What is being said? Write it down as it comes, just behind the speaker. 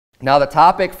Now, the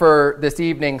topic for this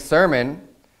evening's sermon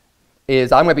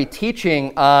is I'm going to be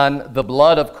teaching on the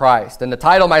blood of Christ. And the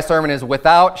title of my sermon is,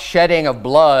 Without Shedding of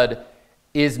Blood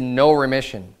is No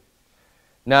Remission.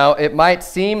 Now, it might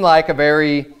seem like a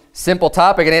very simple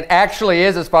topic, and it actually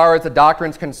is as far as the doctrine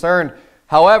is concerned.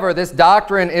 However, this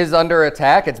doctrine is under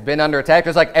attack. It's been under attack.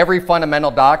 Just like every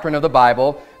fundamental doctrine of the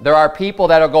Bible, there are people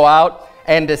that will go out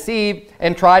and deceive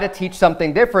and try to teach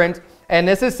something different. And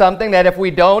this is something that if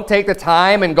we don't take the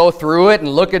time and go through it and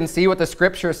look and see what the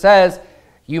Scripture says,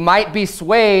 you might be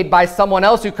swayed by someone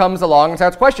else who comes along and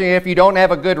starts questioning it if you don't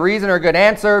have a good reason or a good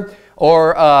answer,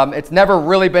 or it's never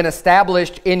really been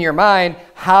established in your mind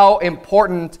how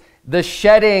important the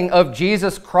shedding of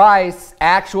Jesus Christ's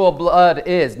actual blood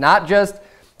is. Not just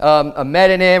a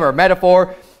metonym or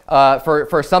metaphor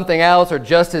for something else or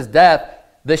just his death.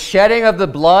 The shedding of the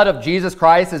blood of Jesus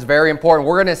Christ is very important.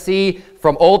 We're going to see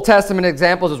from Old Testament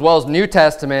examples as well as New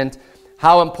Testament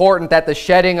how important that the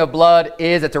shedding of blood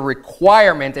is. It's a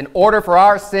requirement. In order for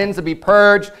our sins to be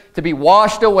purged, to be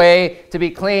washed away, to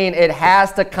be clean, it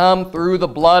has to come through the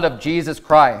blood of Jesus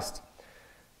Christ.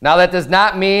 Now, that does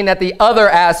not mean that the other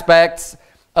aspects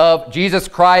of Jesus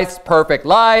Christ's perfect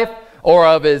life, or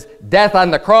of his death on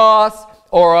the cross,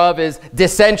 or of his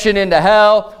descension into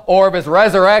hell, or of his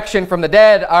resurrection from the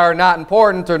dead are not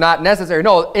important or not necessary.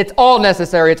 No, it's all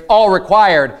necessary. It's all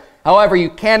required. However, you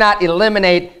cannot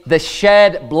eliminate the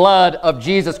shed blood of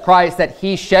Jesus Christ that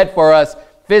he shed for us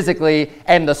physically,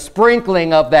 and the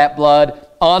sprinkling of that blood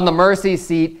on the mercy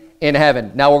seat in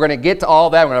heaven. Now, we're going to get to all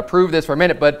that. I'm going to prove this for a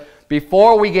minute. But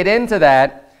before we get into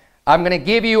that, I'm going to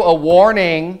give you a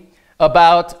warning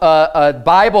about a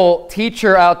Bible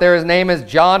teacher out there. His name is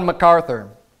John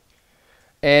MacArthur.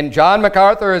 And John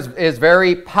MacArthur is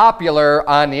very popular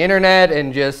on the internet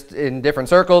and just in different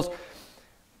circles.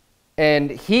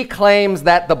 And he claims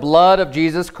that the blood of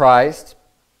Jesus Christ,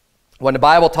 when the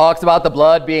Bible talks about the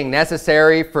blood being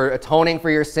necessary for atoning for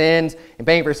your sins and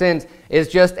paying for sins, is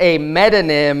just a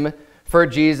metonym for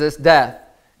Jesus' death.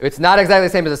 It's not exactly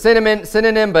the same as a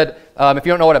synonym, but if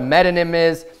you don't know what a metonym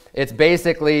is, it's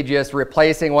basically just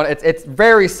replacing one. It's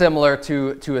very similar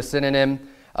to a synonym.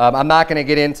 I'm not going to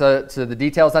get into the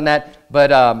details on that,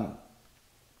 but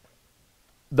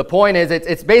the point is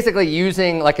it's basically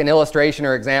using like an illustration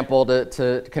or example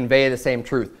to convey the same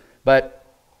truth. But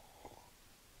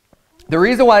the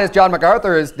reason why this John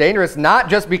MacArthur is dangerous, not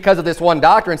just because of this one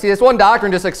doctrine. See, this one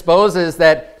doctrine just exposes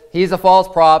that he's a false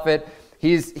prophet.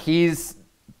 He's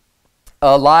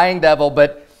a lying devil,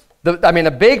 but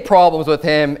the big problems with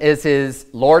him is his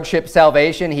lordship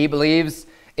salvation. He believes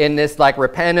in this, like,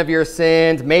 repent of your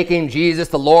sins, making Jesus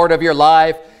the Lord of your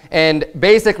life. And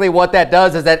basically what that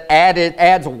does is that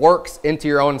adds works into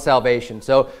your own salvation.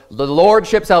 So the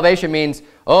lordship salvation means,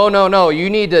 oh, no, you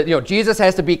need to, Jesus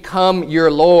has to become your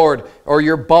Lord or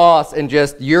your boss, and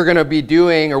just you're going to be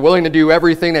doing or willing to do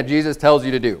everything that Jesus tells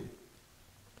you to do.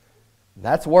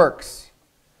 That's works.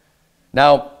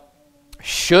 Now,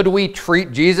 should we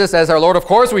treat Jesus as our Lord? Of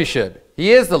course we should.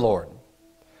 He is the Lord.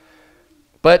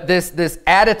 But this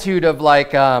attitude of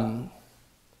like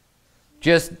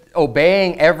just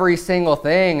obeying every single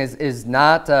thing is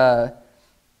not a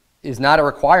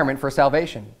requirement for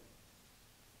salvation.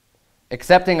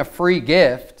 Accepting a free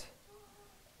gift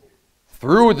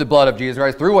through the blood of Jesus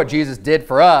Christ, through what Jesus did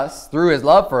for us, through his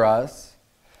love for us,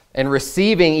 and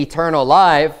receiving eternal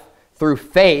life through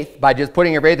faith, by just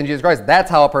putting your faith in Jesus Christ,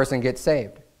 that's how a person gets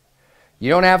saved.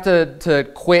 You don't have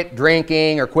to quit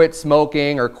drinking or quit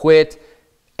smoking or quit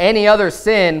any other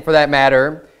sin, for that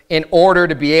matter, in order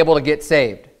to be able to get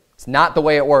saved. It's not the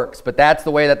way it works, but that's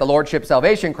the way that the Lordship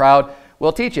Salvation crowd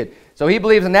will teach it. So he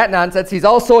believes in that nonsense. He's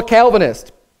also a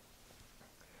Calvinist.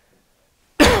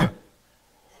 And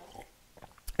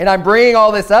I'm bringing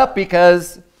all this up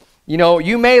because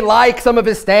you may like some of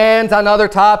his stands on other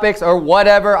topics or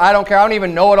whatever. I don't care. I don't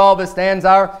even know what all of his stands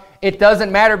are. It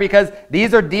doesn't matter, because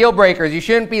these are deal breakers. You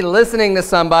shouldn't be listening to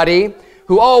somebody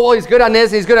who, oh, well, he's good on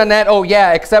this, he's good on that. Oh,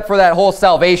 yeah, except for that whole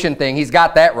salvation thing. He's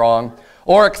got that wrong.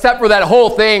 Or except for that whole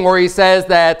thing where he says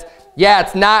that, yeah,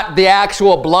 it's not the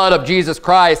actual blood of Jesus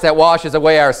Christ that washes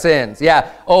away our sins.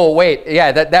 Yeah, oh, wait,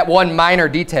 yeah, that one minor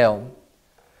detail.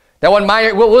 That one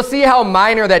minor, we'll see how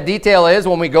minor that detail is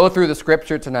when we go through the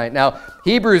Scripture tonight. Now,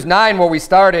 Hebrews 9, where we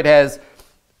started, has,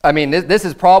 this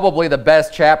is probably the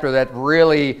best chapter that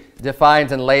really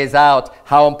defines and lays out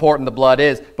how important the blood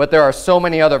is. But there are so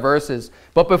many other verses.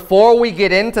 But before we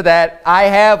get into that, I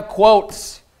have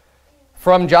quotes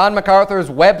from John MacArthur's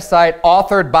website,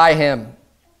 authored by him,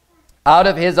 out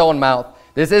of his own mouth.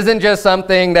 This isn't just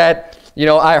something that,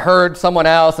 I heard someone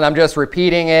else and I'm just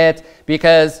repeating it,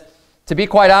 because to be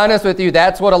quite honest with you,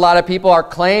 that's what a lot of people are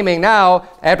claiming now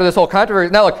after this whole controversy.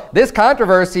 Now look, this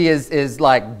controversy is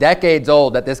like decades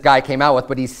old that this guy came out with,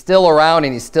 but he's still around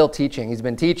and he's still teaching. He's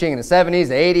been teaching in the 70s,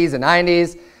 the 80s, the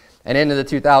 90s, and into the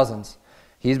 2000s.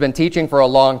 He's been teaching for a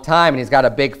long time and he's got a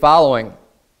big following.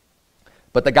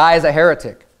 But the guy is a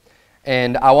heretic.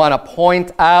 And I want to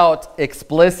point out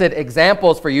explicit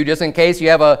examples for you just in case you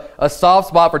have a soft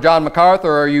spot for John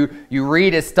MacArthur, or you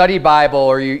read his study Bible,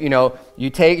 or you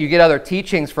get other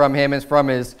teachings from him. It's from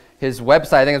his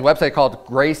website. I think his website called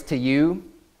Grace to You.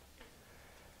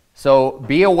 So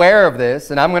be aware of this,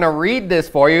 and I'm going to read this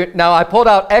for you. Now I pulled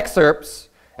out excerpts,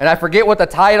 and I forget what the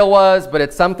title was, but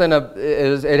it's something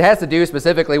it has to do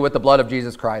specifically with the blood of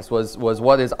Jesus Christ was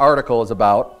what his article is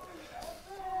about.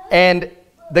 And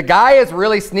the guy is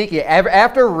really sneaky.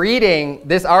 After reading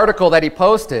this article that he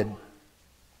posted,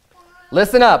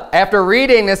 listen up. After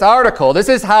reading this article, this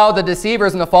is how the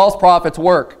deceivers and the false prophets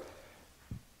work.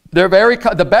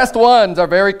 The best ones are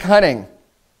very cunning,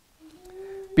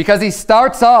 because he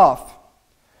starts off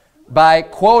by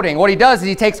quoting. What he does is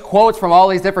he takes quotes from all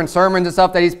these different sermons and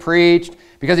stuff that he's preached,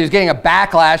 because he was getting a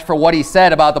backlash for what he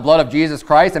said about the blood of Jesus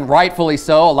Christ, and rightfully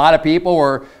so. A lot of people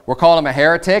were calling him a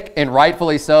heretic, and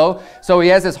rightfully so. So he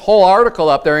has this whole article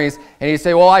up there, and he's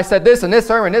saying, well, I said this and this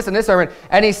sermon, this and this sermon.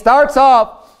 And he starts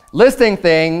off listing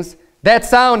things that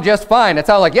sound just fine. It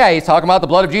sounds like, yeah, he's talking about the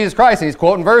blood of Jesus Christ, and he's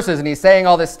quoting verses, and he's saying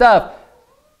all this stuff.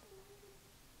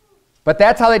 But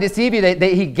that's how they deceive you.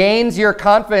 He gains your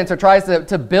confidence, or tries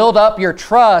to build up your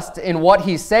trust in what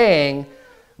he's saying,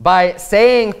 by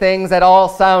saying things that all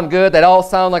sound good, that all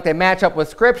sound like they match up with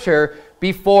Scripture,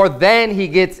 before then he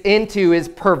gets into his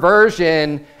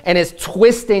perversion and his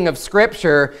twisting of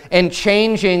Scripture and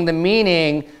changing the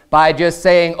meaning by just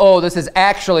saying, oh, this is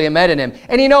actually a metonym.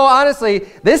 And honestly,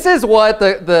 this is what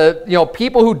the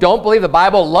people who don't believe the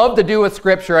Bible love to do with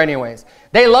Scripture anyways.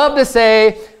 They love to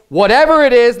say, whatever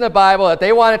it is in the Bible that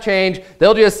they want to change,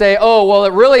 they'll just say, oh, well,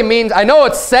 it really means, I know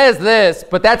it says this,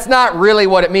 but that's not really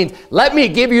what it means. Let me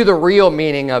give you the real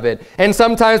meaning of it. And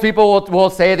sometimes people will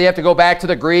say they have to go back to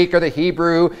the Greek or the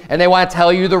Hebrew, and they want to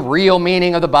tell you the real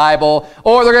meaning of the Bible.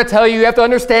 Or they're going to tell you have to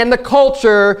understand the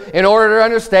culture in order to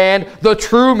understand the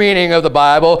true meaning of the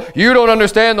Bible. You don't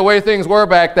understand the way things were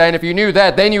back then. If you knew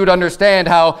that, then you would understand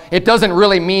how it doesn't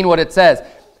really mean what it says.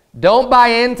 Don't buy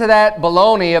into that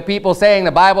baloney of people saying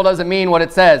the Bible doesn't mean what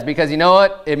it says, because you know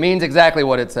what? It means exactly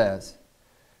what it says.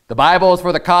 The Bible is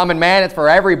for the common man. It's for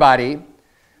everybody.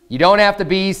 You don't have to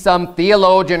be some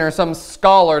theologian or some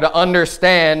scholar to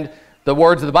understand the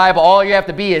words of the Bible. All you have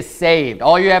to be is saved.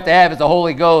 All you have to have is the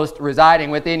Holy Ghost residing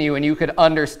within you, and you could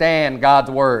understand God's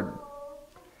Word.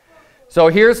 So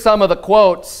here's some of the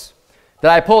quotes that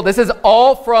I pulled. This is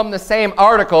all from the same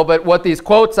article, but what these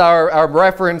quotes are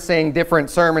referencing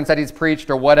different sermons that he's preached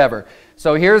or whatever.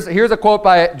 So here's a quote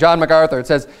by John MacArthur. It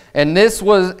says, and this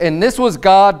was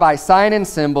God by sign and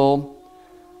symbol,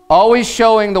 always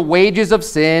showing the wages of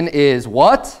sin is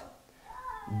what?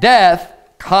 Death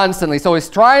constantly. So he's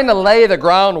trying to lay the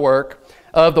groundwork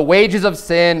of the wages of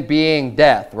sin being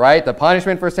death, right? The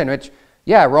punishment for sin, which,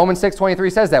 yeah, Romans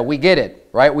 6:23 says that. We get it,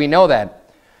 right? We know that.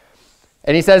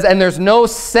 And he says, and there's no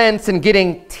sense in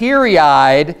getting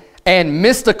teary-eyed and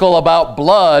mystical about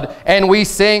blood, and we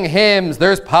sing hymns,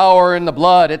 there's power in the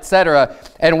blood, etc.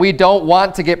 And we don't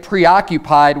want to get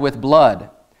preoccupied with blood.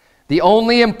 The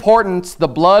only importance the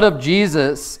blood of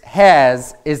Jesus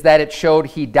has is that it showed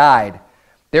he died.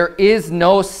 There is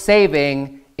no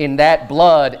saving in that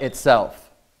blood itself.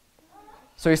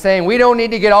 So he's saying we don't need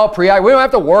to get all preoccupied. We don't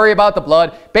have to worry about the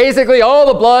blood. Basically, all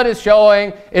the blood is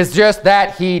showing is just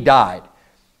that he died.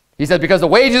 He said, because the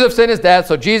wages of sin is death,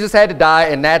 so Jesus had to die,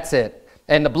 and that's it.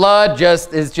 And the blood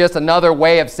is just another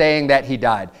way of saying that he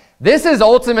died. This is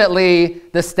ultimately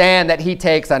the stand that he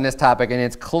takes on this topic, and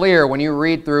it's clear when you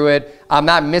read through it. I'm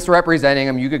not misrepresenting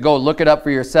him. You could go look it up for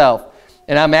yourself.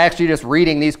 And I'm actually just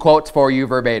reading these quotes for you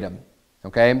verbatim.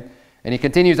 Okay? And he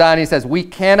continues on. He says, we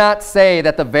cannot say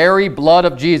that the very blood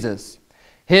of Jesus,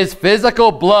 his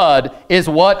physical blood, is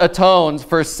what atones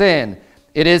for sin.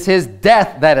 It is his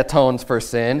death that atones for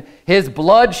sin. His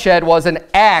bloodshed was an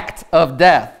act of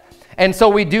death. And so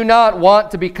we do not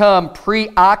want to become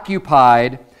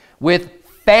preoccupied with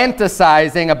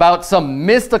fantasizing about some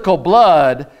mystical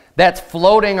blood that's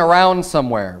floating around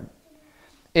somewhere.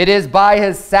 It is by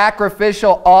his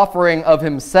sacrificial offering of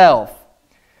himself.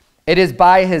 It is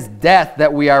by his death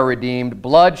that we are redeemed.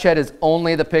 Bloodshed is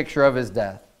only the picture of his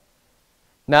death.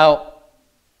 Now,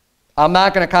 I'm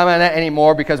not going to comment on that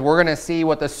anymore because we're going to see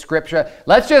what the Scripture...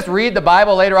 Let's just read the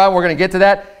Bible later on. We're going to get to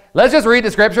that. Let's just read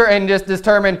the Scripture and just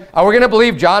determine, are we going to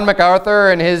believe John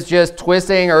MacArthur and his just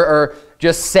twisting or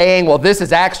just saying, well, this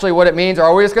is actually what it means, or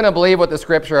are we just going to believe what the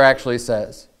Scripture actually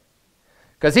says?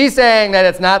 Because he's saying that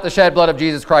it's not the shed blood of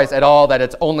Jesus Christ at all, that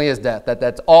it's only his death,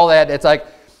 that's all that. It's like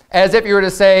as if you were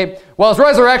to say, well, his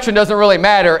resurrection doesn't really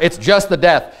matter, it's just the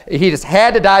death. He just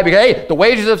had to die because, hey, the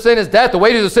wages of sin is death. The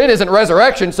wages of sin isn't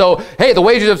resurrection, so, hey, the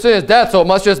wages of sin is death, so it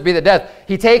must just be the death.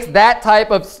 He takes that type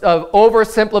of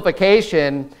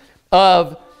oversimplification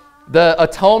of the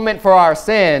atonement for our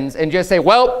sins and just say,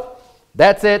 well,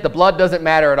 that's it, the blood doesn't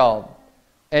matter at all.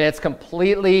 And it's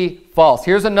completely false.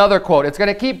 Here's another quote. It's going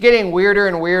to keep getting weirder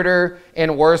and weirder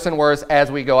and worse as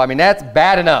we go. I mean, that's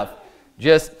bad enough.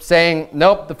 Just saying,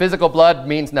 nope, the physical blood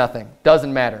means nothing.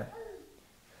 Doesn't matter.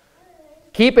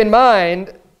 Keep in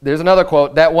mind, there's another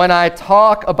quote, that when I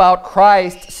talk about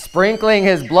Christ sprinkling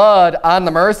his blood on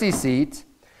the mercy seat,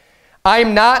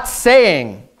 I'm not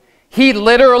saying he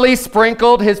literally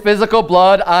sprinkled his physical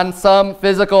blood on some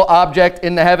physical object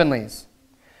in the heavenlies.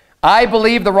 I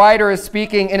believe the writer is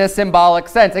speaking in a symbolic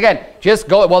sense. Again, just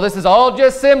go, well, this is all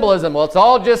just symbolism. Well, it's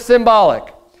all just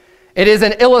symbolic. It is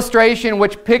an illustration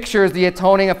which pictures the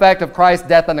atoning effect of Christ's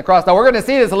death on the cross. Now, we're going to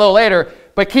see this a little later,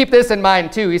 but keep this in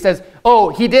mind too. He says, oh,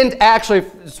 he didn't actually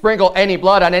sprinkle any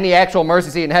blood on any actual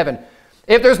mercy seat in heaven.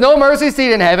 If there's no mercy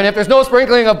seat in heaven, if there's no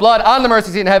sprinkling of blood on the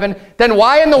mercy seat in heaven, then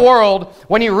why in the world,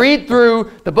 when you read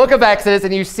through the book of Exodus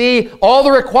and you see all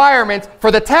the requirements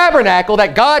for the tabernacle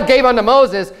that God gave unto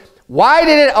Moses, why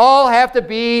did it all have to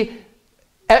be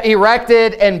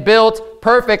erected and built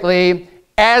perfectly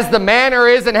as the manner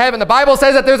is in heaven? The Bible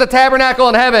says that there's a tabernacle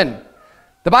in heaven.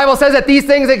 The Bible says that these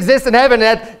things exist in heaven,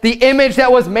 that the image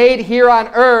that was made here on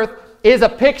earth is a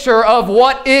picture of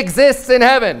what exists in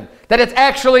heaven, that it's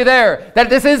actually there, that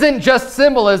this isn't just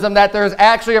symbolism, that there's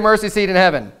actually a mercy seat in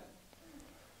heaven.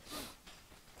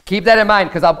 Keep that in mind,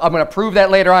 because I'm going to prove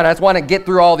that later on. I just want to get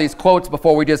through all these quotes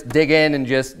before we just dig in and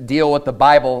just deal with the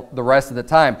Bible the rest of the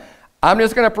time. I'm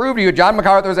just going to prove to you John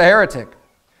MacArthur is a heretic.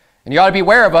 And you ought to be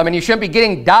aware of him, and you shouldn't be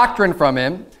getting doctrine from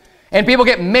him. And people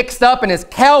get mixed up in his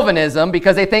Calvinism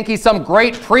because they think he's some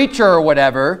great preacher or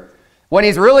whatever, when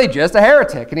he's really just a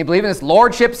heretic. And he believes in this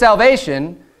lordship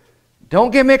salvation.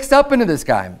 Don't get mixed up into this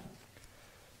guy. The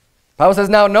Bible says,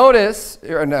 now notice,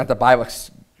 or not the Bible,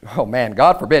 oh man,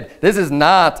 God forbid. This is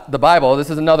not the Bible. This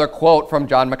is another quote from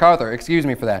John MacArthur. Excuse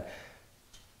me for that.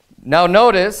 Now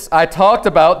notice, I talked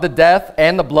about the death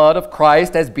and the blood of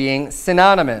Christ as being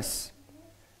synonymous.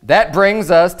 That brings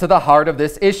us to the heart of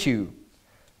this issue.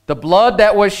 The blood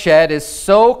that was shed is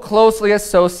so closely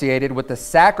associated with the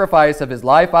sacrifice of his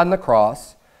life on the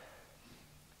cross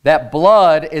that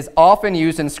blood is often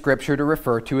used in Scripture to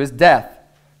refer to his death.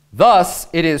 Thus,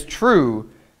 it is true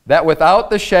that without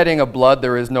the shedding of blood,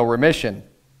 there is no remission,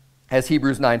 as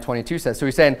Hebrews 9:22 says. So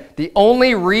he's saying the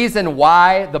only reason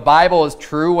why the Bible is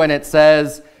true when it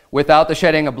says without the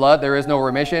shedding of blood, there is no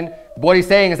remission, what he's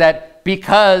saying is that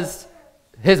because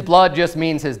his blood just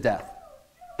means his death.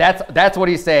 That's what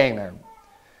he's saying there.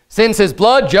 Since his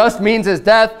blood just means his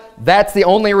death, that's the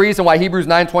only reason why Hebrews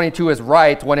 9:22 is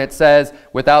right when it says,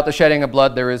 without the shedding of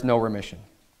blood, there is no remission.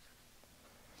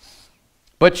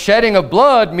 But shedding of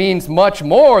blood means much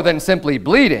more than simply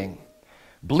bleeding.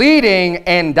 Bleeding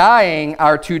and dying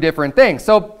are two different things.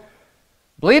 So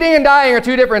bleeding and dying are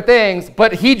two different things,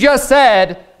 but he just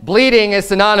said bleeding is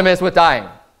synonymous with dying.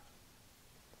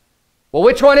 Well,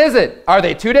 which one is it? Are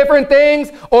they two different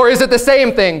things, or is it the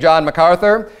same thing, John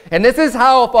MacArthur? And this is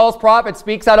how a false prophet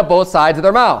speaks out of both sides of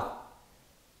their mouth.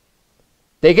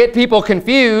 They get people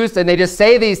confused, and they just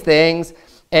say these things,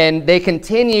 and they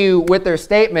continue with their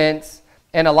statements,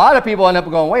 and a lot of people end up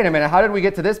going, wait a minute, how did we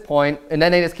get to this point? And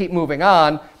then they just keep moving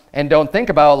on and don't think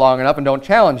about it long enough and don't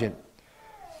challenge it.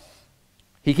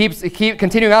 He keeps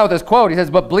continuing on with this quote. He says,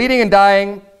 but bleeding and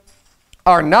dying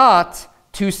are not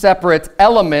two separate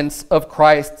elements of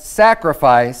Christ's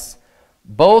sacrifice,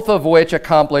 both of which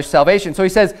accomplish salvation. So he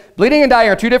says bleeding and dying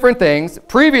are two different things.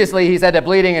 Previously, he said that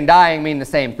bleeding and dying mean the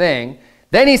same thing.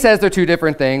 Then he says they're two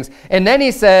different things. And then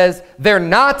he says they're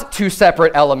not two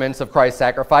separate elements of Christ's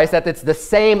sacrifice, that it's the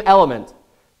same element,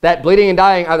 that bleeding and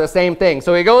dying are the same thing.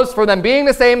 So he goes from them being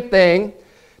the same thing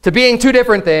to being two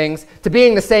different things to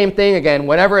being the same thing again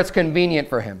whenever it's convenient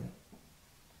for him.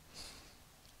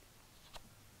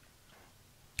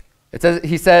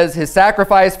 He says his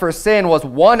sacrifice for sin was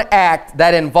one act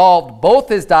that involved both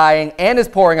his dying and his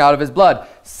pouring out of his blood.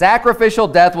 Sacrificial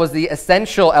death was the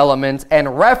essential element,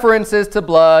 and references to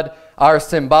blood are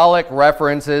symbolic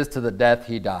references to the death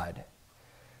he died.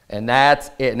 And that's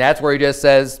it. And that's where he just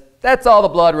says, that's all the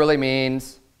blood really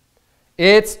means.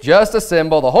 It's just a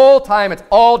symbol. The whole time, it's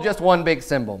all just one big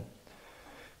symbol.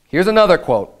 Here's another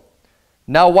quote.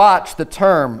 Now watch the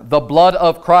term, the blood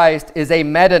of Christ, is a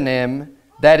metonym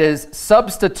that is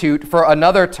substitute for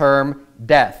another term,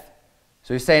 death.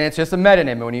 So he's saying it's just a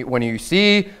metonym. When you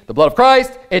see the blood of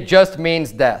Christ, it just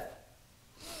means death.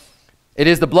 It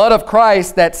is the blood of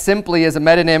Christ that simply is a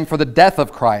metonym for the death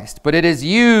of Christ. But it is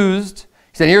used,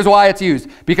 he said, here's why it's used.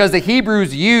 Because the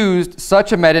Hebrews used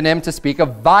such a metonym to speak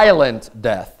of violent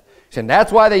death. He said,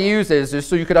 that's why they use it, just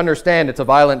so you could understand it's a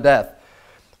violent death.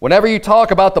 Whenever you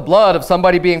talk about the blood of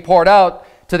somebody being poured out,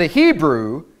 to the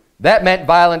Hebrew, that meant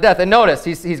violent death. And notice,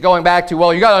 he's going back to,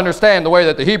 well, you got to understand the way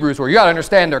that the Hebrews were. You got to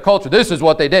understand their culture. This is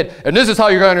what they did. And this is how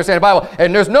you're going to understand the Bible.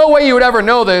 And there's no way you would ever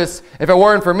know this if it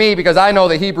weren't for me, because I know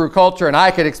the Hebrew culture and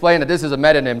I could explain that this is a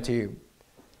metonym to you.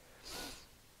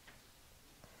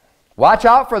 Watch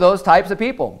out for those types of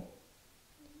people.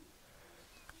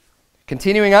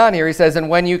 Continuing on here, he says, and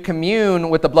when you commune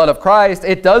with the blood of Christ,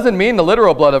 it doesn't mean the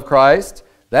literal blood of Christ.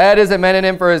 That is a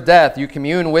metonym for his death. You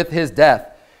commune with his death.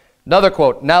 Another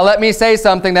quote, now let me say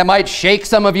something that might shake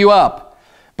some of you up,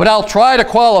 but I'll try to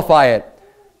qualify it.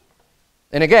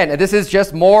 And again, this is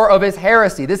just more of his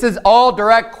heresy. This is all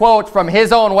direct quotes from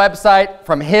his own website,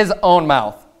 from his own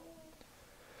mouth.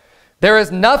 There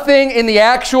is nothing in the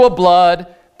actual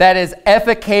blood that is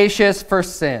efficacious for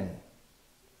sin.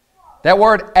 That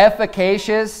word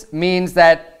efficacious means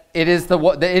that it is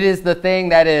the thing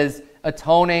that is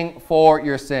atoning for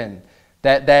your sin,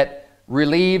 that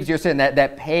relieves your sin,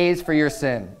 that pays for your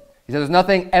sin. He says there's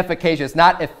nothing efficacious,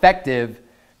 not effective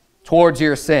towards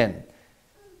your sin.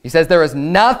 He says there is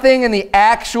nothing in the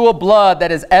actual blood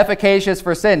that is efficacious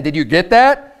for sin. Did you get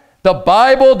that? The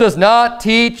Bible does not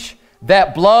teach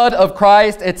that blood of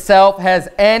Christ itself has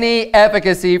any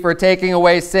efficacy for taking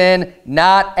away sin,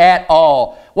 not at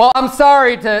all. Well, I'm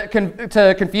sorry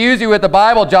to confuse you with the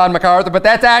Bible, John MacArthur, but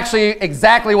that's actually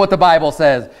exactly what the Bible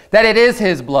says, that it is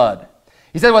his blood.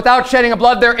 He said, without shedding of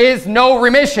blood, there is no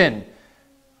remission.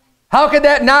 How could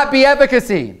that not be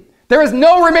efficacy? There is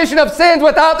no remission of sins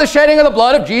without the shedding of the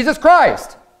blood of Jesus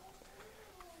Christ.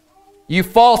 You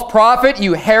false prophet,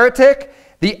 you heretic,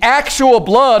 the actual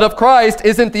blood of Christ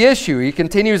isn't the issue. He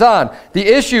continues on. The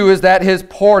issue is that his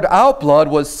poured out blood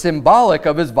was symbolic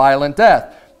of his violent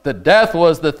death. The death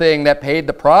was the thing that paid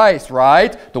the price,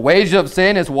 right? The wages of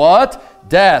sin is what?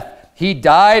 Death. He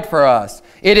died for us.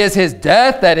 It is his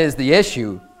death that is the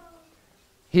issue.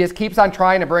 He just keeps on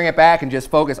trying to bring it back and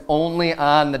just focus only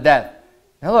on the death.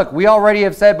 Now look, we already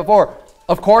have said before,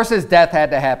 of course his death had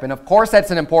to happen. Of course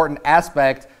that's an important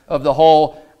aspect of the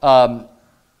whole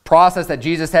process that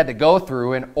Jesus had to go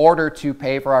through in order to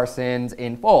pay for our sins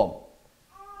in full.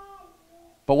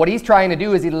 But what he's trying to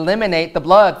do is eliminate the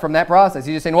blood from that process.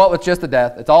 He's just saying, well, it's just the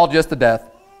death. It's all just the death.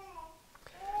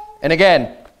 And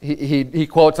again, he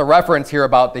quotes a reference here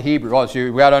about the Hebrews. Well,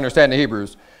 we got to understand the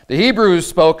Hebrews. The Hebrews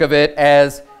spoke of it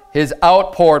as his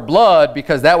outpoured blood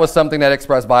because that was something that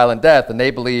expressed violent death. And they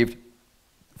believed,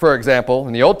 for example,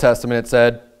 in the Old Testament it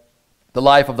said, the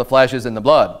life of the flesh is in the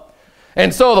blood.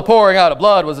 And so the pouring out of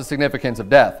blood was the significance of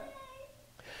death.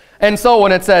 And so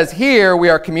when it says here we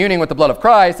are communing with the blood of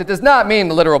Christ, it does not mean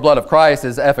the literal blood of Christ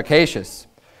is efficacious.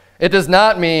 It does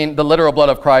not mean the literal blood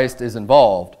of Christ is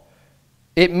involved.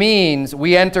 It means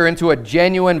we enter into a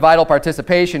genuine vital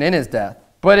participation in his death.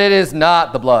 But it is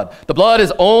not the blood. The blood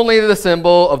is only the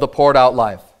symbol of the poured out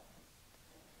life.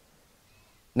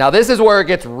 Now this is where it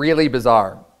gets really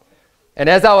bizarre. And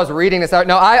as I was reading this out,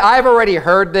 now I've already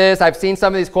heard this. I've seen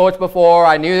some of these quotes before.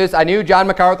 I knew this. I knew John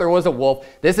MacArthur was a wolf.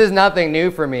 This is nothing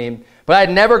new for me. But I'd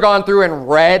never gone through and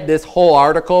read this whole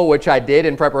article, which I did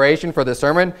in preparation for the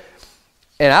sermon.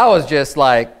 And I was just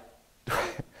like,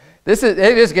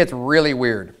 it just gets really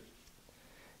weird.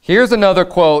 Here's another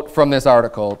quote from this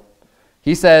article.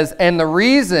 He says, and the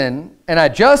reason, and I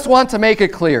just want to make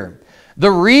it clear,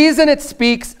 the reason it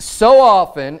speaks so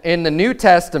often in the New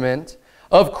Testament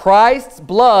of Christ's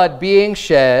blood being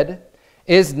shed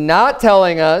is not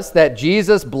telling us that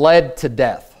Jesus bled to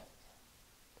death.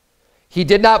 He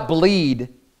did not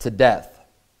bleed to death.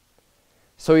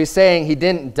 So he's saying he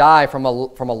didn't die from a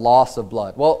loss of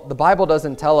blood. Well, the Bible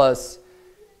doesn't tell us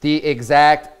the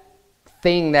exact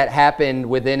thing that happened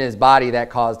within his body that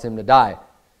caused him to die.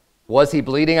 Was he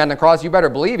bleeding on the cross? You better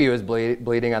believe he was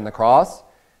bleeding on the cross.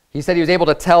 He said he was able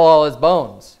to tell all his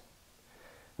bones.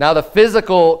 Now the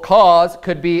physical cause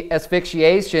could be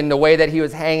asphyxiation, the way that he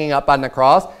was hanging up on the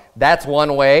cross. That's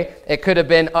one way. It could have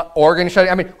been organ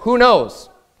shutting. I mean, who knows,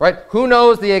 right? Who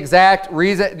knows the exact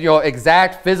reason,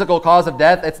 exact physical cause of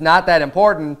death? It's not that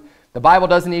important. The Bible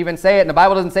doesn't even say it, and the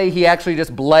Bible doesn't say he actually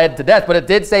just bled to death, but it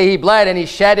did say he bled and he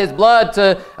shed his blood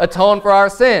to atone for our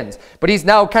sins. But he's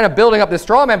now kind of building up this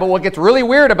straw man, but what gets really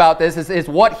weird about this is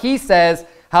what he says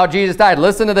how Jesus died.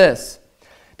 Listen to this.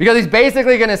 Because he's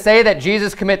basically going to say that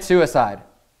Jesus commits suicide.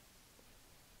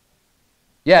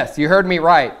 Yes, you heard me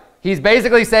right. He's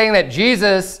basically saying that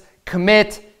Jesus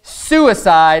commit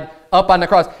suicide up on the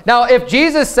cross. Now, if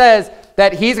Jesus says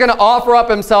that he's going to offer up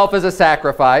himself as a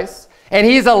sacrifice, and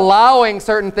he's allowing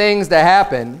certain things to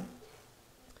happen,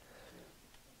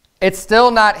 it's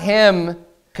still not him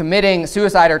committing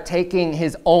suicide or taking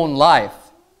his own life,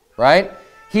 right?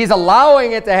 He's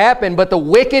allowing it to happen, but the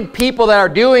wicked people that are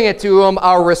doing it to him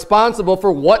are responsible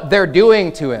for what they're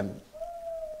doing to him.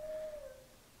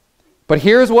 But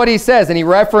here's what he says, and he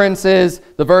references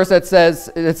the verse that says,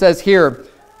 it says here,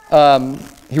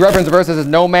 he references the verse that says,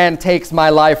 no man takes my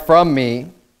life from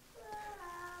me.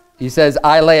 He says,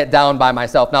 I lay it down by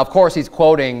myself. Now, of course, he's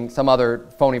quoting some other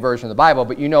phony version of the Bible,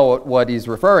 but you know what he's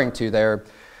referring to there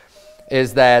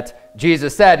is that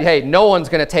Jesus said, hey, no one's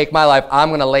going to take my life. I'm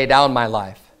going to lay down my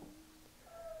life.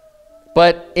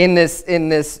 But in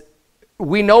this,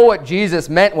 we know what Jesus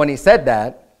meant when he said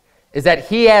that, is that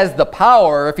he has the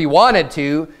power, if he wanted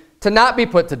to not be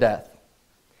put to death.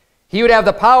 He would have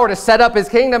the power to set up his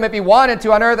kingdom if he wanted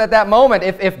to on earth at that moment,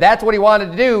 if that's what he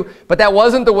wanted to do, but that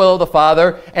wasn't the will of the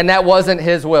Father, and that wasn't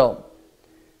his will.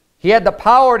 He had the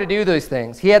power to do those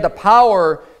things. He had the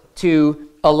power to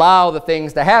allow the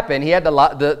things to happen. He had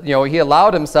he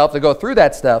allowed himself to go through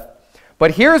that stuff.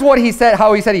 But here's what he said,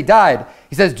 how he said he died.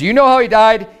 He says, do you know how he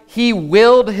died? He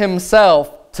willed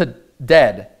himself to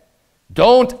dead.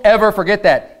 Don't ever forget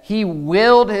that. He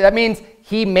willed, that means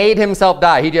he made himself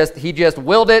die. He just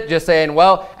willed it, just saying,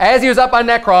 well, as he was up on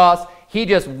that cross, he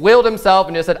just willed himself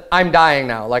and just said, I'm dying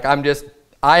now. Like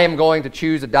I am going to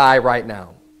choose to die right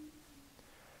now.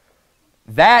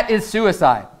 That is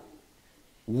suicide.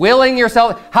 Willing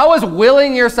yourself. How is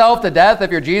willing yourself to death,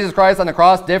 if you're Jesus Christ on the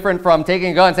cross, different from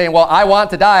taking a gun and saying, well, I want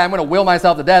to die, I'm going to will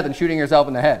myself to death, and shooting yourself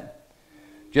in the head?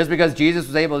 Just because Jesus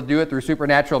was able to do it through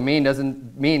supernatural means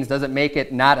doesn't make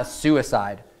it not a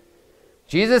suicide.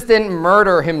 Jesus didn't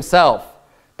murder himself,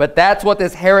 but that's what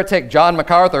this heretic John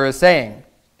MacArthur is saying.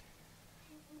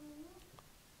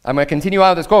 I'm going to continue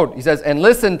on with this quote. He says, and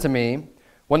listen to me.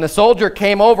 When the soldier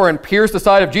came over and pierced the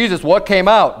side of Jesus, what came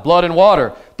out? Blood and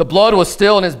water. The blood was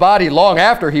still in his body long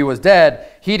after he was dead.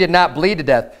 He did not bleed to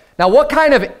death. Now, what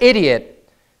kind of idiot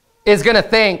is going to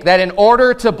think that in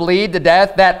order to bleed to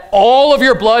death, that all of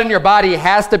your blood in your body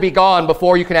has to be gone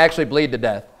before you can actually bleed to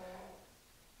death?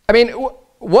 I mean,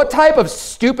 what type of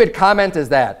stupid comment is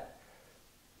that?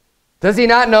 Does he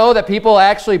not know that people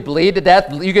actually bleed to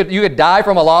death? You could die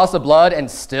from a loss of blood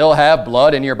and still have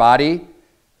blood in your body.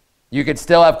 You could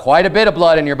still have quite a bit of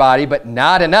blood in your body, but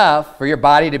not enough for your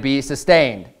body to be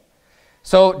sustained.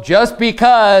 So just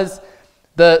because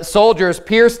the soldiers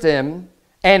pierced him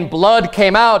and blood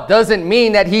came out doesn't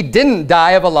mean that he didn't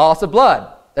die of a loss of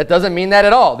blood. That doesn't mean that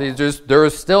at all. There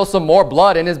was still some more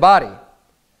blood in his body.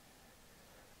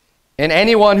 And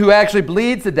anyone who actually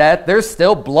bleeds to death, there's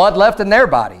still blood left in their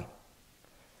body.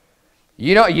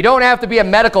 You don't have to be a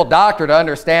medical doctor to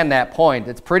understand that point.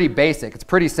 It's pretty basic. It's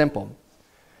pretty simple.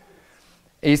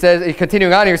 He says,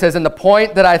 continuing on here, he says, and the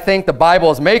point that I think the Bible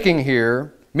is making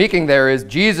there is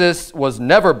Jesus was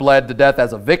never bled to death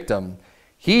as a victim.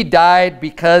 He died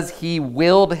because he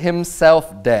willed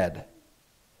himself dead.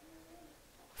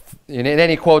 And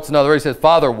then he quotes another word. He says,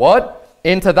 Father, what?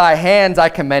 Into thy hands I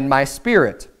commend my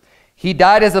spirit. He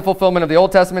died as a fulfillment of the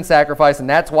Old Testament sacrifice, and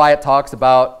that's why it talks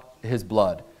about his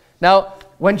blood. Now,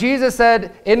 when Jesus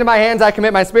said, into my hands I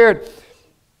commit my spirit,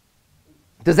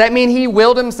 does that mean he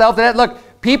willed himself to death? Look,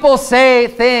 people say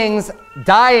things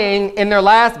dying in their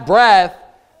last breath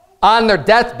on their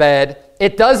deathbed.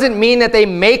 It doesn't mean that they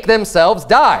make themselves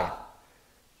die.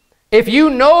 If you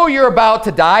know you're about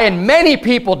to die, and many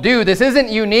people do, this isn't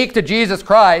unique to Jesus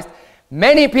Christ.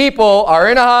 Many people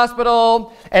are in a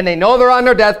hospital, and they know they're on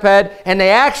their deathbed, and they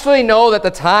actually know that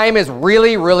the time is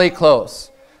really, really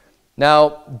close.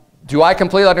 Now, do I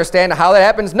completely understand how that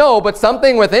happens? No, but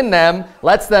something within them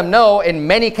lets them know in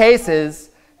many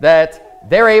cases that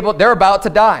they're about to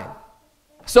die.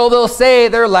 So they'll say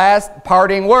their last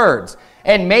parting words.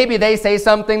 And maybe they say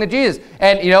something to Jesus.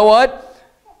 And you know what?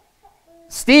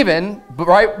 Stephen,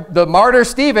 right, the martyr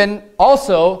Stephen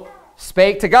also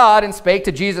spake to God and spake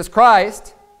to Jesus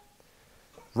Christ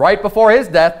right before his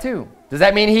death too. Does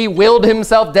that mean he willed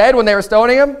himself dead when they were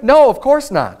stoning him? No, of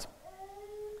course not.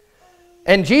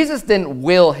 And Jesus didn't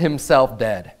will himself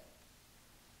dead.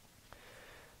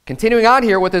 Continuing on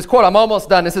here with his quote, I'm almost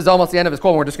done. This is almost the end of his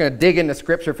quote. We're just going to dig into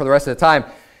Scripture for the rest of the time.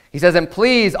 He says, and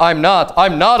please, I'm not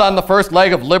on the first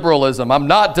leg of liberalism. I'm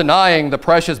not denying the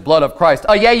precious blood of Christ.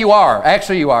 Oh, yeah, you are.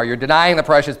 Actually, you are. You're denying the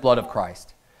precious blood of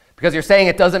Christ. Because you're saying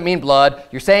it doesn't mean blood,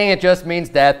 you're saying it just means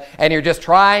death, and you're just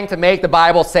trying to make the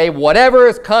Bible say whatever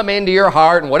has come into your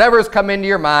heart and whatever has come into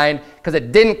your mind, because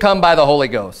it didn't come by the Holy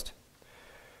Ghost.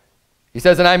 He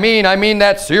says, and I mean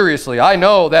that seriously. I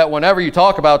know that whenever you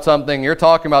talk about something, you're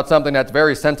talking about something that's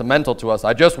very sentimental to us.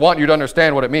 I just want you to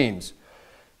understand what it means.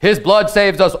 His blood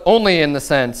saves us only in the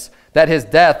sense that his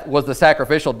death was the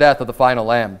sacrificial death of the final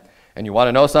lamb. And you want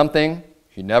to know something?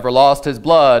 He never lost his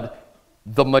blood,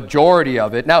 the majority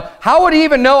of it. Now, how would he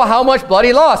even know how much blood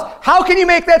he lost? How can you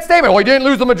make that statement? Well, he didn't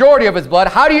lose the majority of his blood.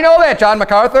 How do you know that, John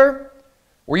MacArthur?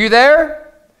 Were you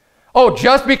there? Oh,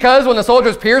 just because when the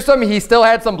soldiers pierced him, he still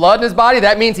had some blood in his body,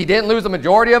 that means he didn't lose the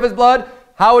majority of his blood?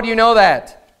 How would you know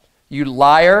that? You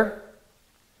liar.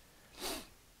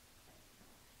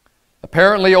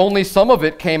 Apparently, only some of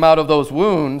it came out of those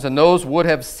wounds, and those would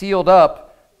have sealed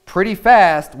up pretty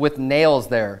fast with nails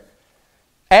there.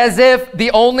 As if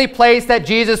the only place that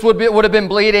Jesus would have been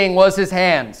bleeding was his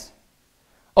hands.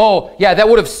 Oh, yeah, that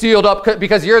would have sealed up,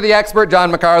 because you're the expert,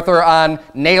 John MacArthur, on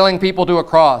nailing people to a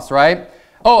cross, right?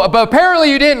 Oh, but apparently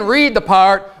you didn't read the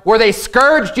part where they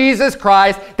scourged Jesus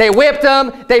Christ, they whipped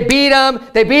him, they beat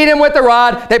him with the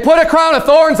rod, they put a crown of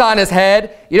thorns on his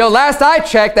head. You know, last I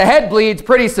checked, the head bleeds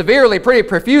pretty severely, pretty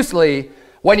profusely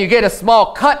when you get a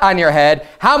small cut on your head.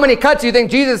 How many cuts do you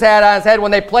think Jesus had on his head when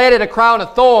they planted a crown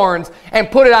of thorns and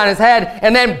put it on his head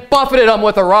and then buffeted him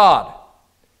with a rod?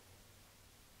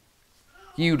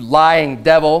 You lying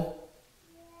devil.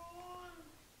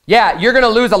 Yeah, you're going to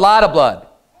lose a lot of blood.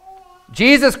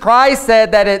 Jesus Christ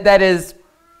said that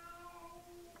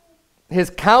his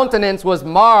countenance was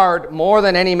marred more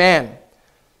than any man.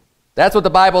 That's what the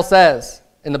Bible says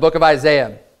in the book of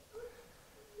Isaiah.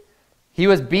 He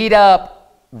was beat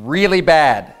up really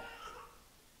bad.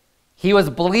 He was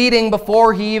bleeding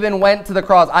before he even went to the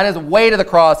cross. On his way to the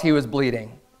cross, he was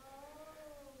bleeding.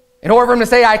 In order for him to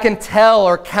say, I can tell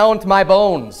or count my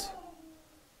bones.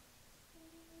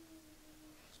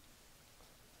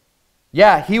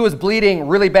 Yeah, he was bleeding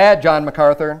really bad, John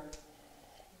MacArthur.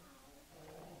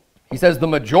 He says the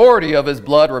majority of his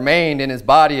blood remained in his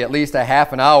body at least a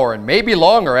half an hour and maybe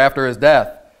longer after his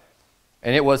death.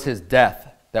 And it was his death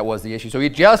that was the issue. So he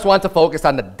just wants to focus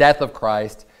on the death of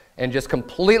Christ and just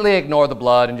completely ignore the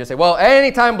blood and just say, well,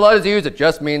 anytime blood is used, it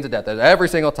just means a death. Every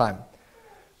single time.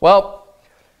 Well,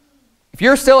 if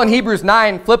you're still in Hebrews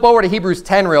 9, flip over to Hebrews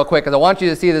 10 real quick, because I want you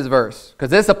to see this verse, because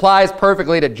this applies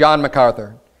perfectly to John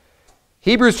MacArthur.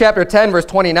 Hebrews chapter 10, verse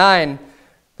 29,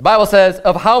 the Bible says,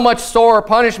 of how much sore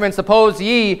punishment suppose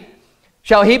ye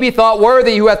shall he be thought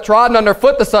worthy who hath trodden under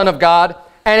foot the Son of God,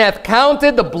 and hath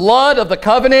counted the blood of the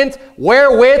covenant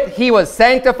wherewith he was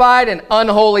sanctified an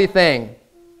unholy thing,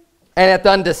 and hath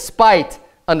done despite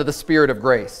unto the Spirit of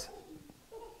grace.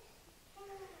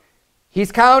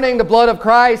 He's counting the blood of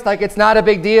Christ like it's not a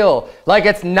big deal, like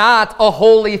it's not a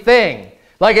holy thing.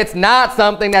 Like it's not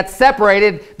something that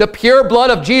separated the pure blood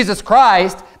of Jesus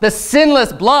Christ, the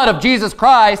sinless blood of Jesus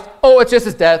Christ. Oh, it's just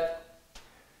his death.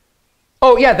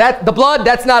 Oh, yeah, the blood,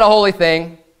 that's not a holy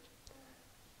thing.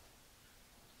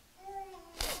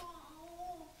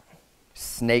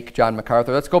 Snake, John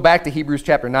MacArthur. Let's go back to Hebrews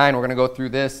chapter 9. We're going to go through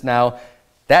this now.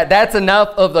 That's enough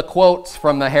of the quotes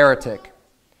from the heretic.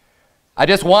 I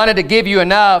just wanted to give you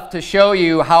enough to show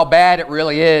you how bad it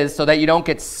really is so that you don't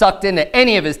get sucked into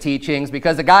any of his teachings,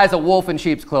 because the guy's a wolf in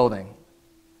sheep's clothing.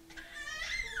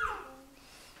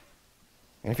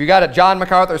 And if you got a John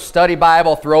MacArthur study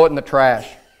Bible, throw it in the trash.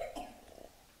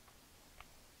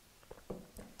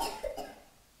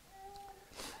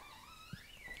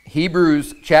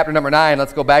 Hebrews chapter number 9.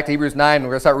 Let's go back to Hebrews 9. We're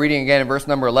going to start reading again in verse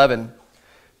number 11.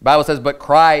 The Bible says, but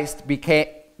Christ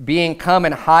being come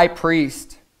an high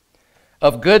priest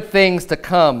of good things to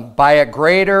come by a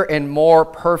greater and more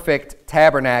perfect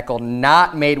tabernacle,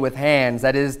 not made with hands,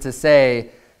 that is to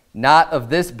say, not of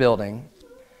this building,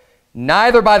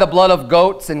 neither by the blood of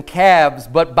goats and calves,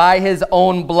 but by his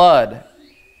own blood.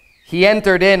 He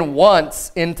entered in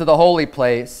once into the holy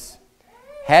place,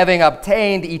 having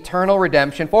obtained eternal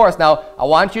redemption for us. Now, I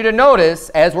want you to notice,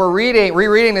 as we're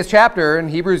rereading this chapter in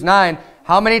Hebrews 9,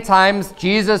 how many times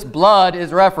Jesus' blood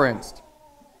is referenced.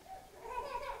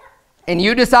 And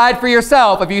you decide for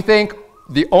yourself if you think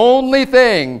the only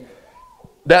thing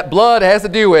that blood has to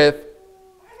do with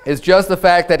is just the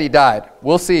fact that he died.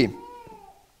 We'll see.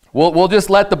 We'll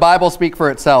just let the Bible speak for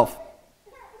itself.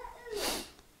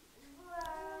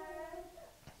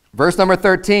 Verse number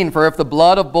 13, for if the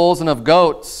blood of bulls and of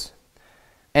goats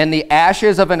and the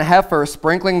ashes of an heifer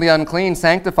sprinkling the unclean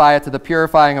sanctify it to the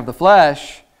purifying of the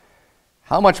flesh,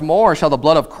 how much more shall the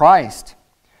blood of Christ,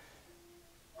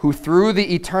 who through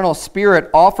the eternal Spirit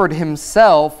offered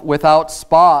himself without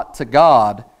spot to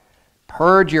God,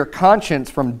 Purge your conscience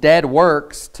from dead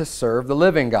works to serve the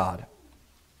living God.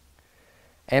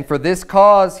 And for this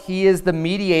cause, he is the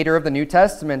mediator of the New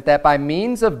Testament, that by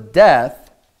means of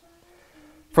death,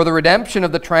 for the redemption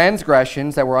of the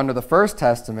transgressions that were under the first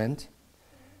testament,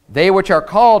 they which are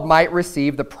called might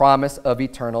receive the promise of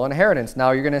eternal inheritance.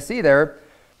 Now you're going to see there,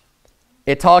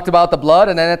 it talked about the blood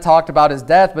and then it talked about his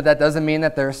death, but that doesn't mean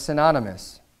that they're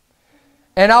synonymous.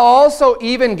 And I'll also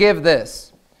even give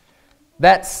this,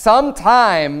 that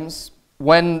sometimes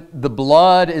when the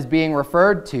blood is being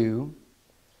referred to,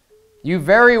 you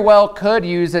very well could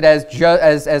use it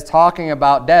as talking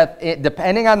about death,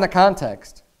 depending on the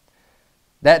context.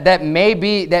 That may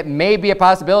be a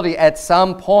possibility at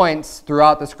some points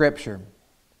throughout the Scripture.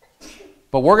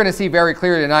 But we're going to see very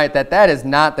clearly tonight that that is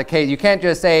not the case. You can't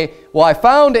just say, well, I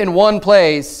found in one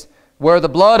place where the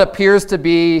blood appears to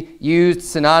be used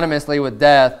synonymously with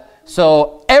death,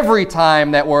 so every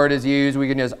time that word is used, we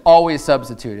can just always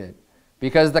substitute it.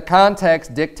 Because the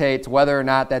context dictates whether or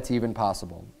not that's even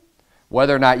possible.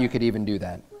 Whether or not you could even do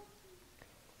that.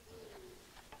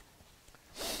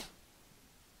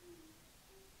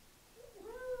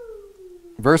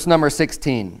 Verse number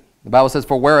 16. The Bible says,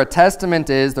 for where a testament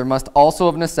is, there must also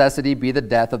of necessity be the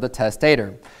death of the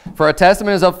testator. For a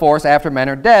testament is of force after men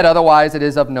are dead, otherwise it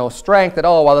is of no strength at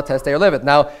all while the testator liveth.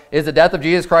 Now, is the death of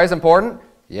Jesus Christ important?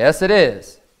 Yes, it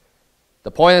is.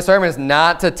 The point of the sermon is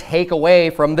not to take away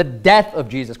from the death of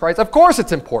Jesus Christ. Of course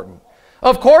it's important.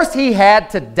 Of course he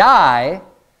had to die,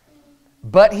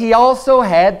 but he also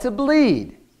had to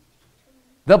bleed.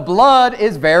 The blood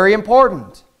is very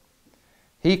important.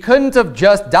 He couldn't have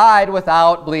just died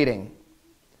without bleeding,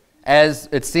 as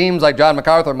it seems like John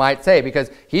MacArthur might say,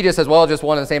 because he just says, well, it's just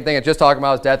one and the same thing. It's just talking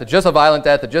about his death. It's just a violent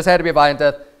death. It just had to be a violent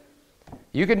death.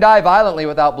 You can die violently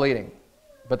without bleeding.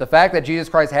 But the fact that Jesus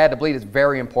Christ had to bleed is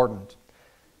very important.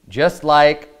 Just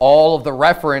like all of the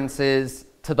references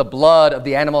to the blood of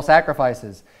the animal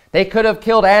sacrifices. They could have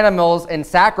killed animals and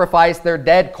sacrificed their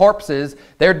dead corpses,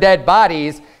 their dead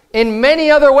bodies, in many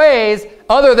other ways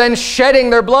other than shedding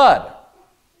their blood.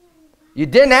 You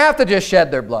didn't have to just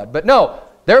shed their blood. But no,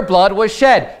 their blood was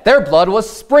shed. Their blood was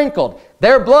sprinkled.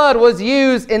 Their blood was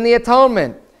used in the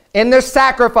atonement, in their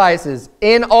sacrifices,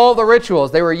 in all the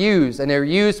rituals. They were used, and they were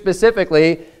used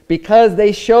specifically because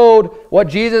they showed what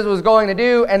Jesus was going to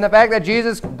do and the fact that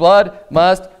Jesus' blood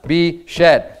must be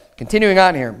shed. Continuing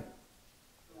on here.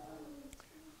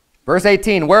 Verse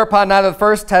 18, whereupon neither the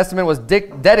first testament was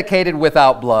dedicated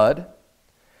without blood.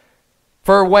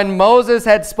 For when Moses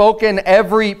had spoken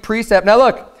every precept. Now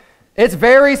look, it's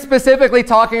very specifically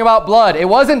talking about blood. It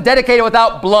wasn't dedicated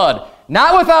without blood.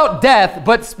 Not without death,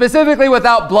 but specifically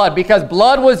without blood, because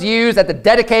blood was used at the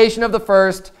dedication of the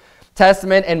first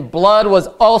testament, and blood was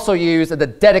also used at the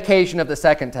dedication of the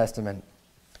second testament.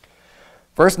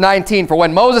 Verse 19, for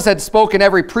when Moses had spoken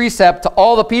every precept to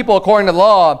all the people according to the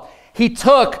law, he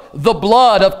took the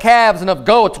blood of calves and of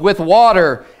goats with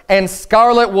water and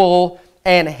scarlet wool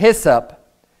and hyssop,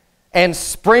 and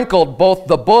sprinkled both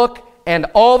the book and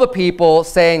all the people,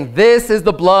 saying, this is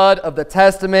the blood of the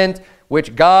testament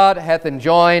which God hath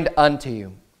enjoined unto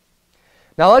you.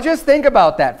 Now let's just think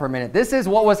about that for a minute. This is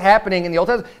what was happening in the Old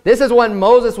Testament. This is when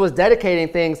Moses was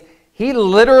dedicating things. He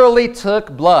literally took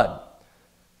blood.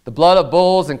 The blood of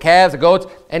bulls and calves and goats.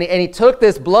 And he took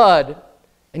this blood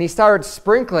and he started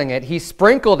sprinkling it. He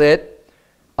sprinkled it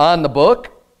on the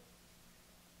book,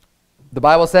 the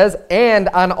Bible says, and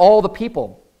on all the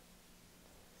people.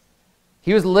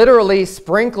 He was literally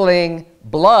sprinkling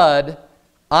blood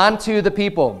onto the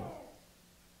people.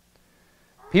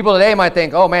 People today might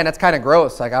think, oh man, that's kind of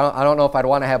gross. Like, I don't know if I'd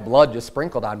want to have blood just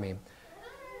sprinkled on me.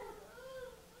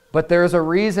 But there's a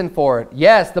reason for it.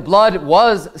 Yes, the blood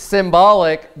was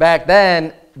symbolic back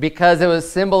then because it was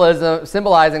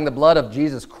symbolizing the blood of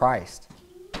Jesus Christ.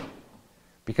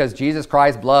 Because Jesus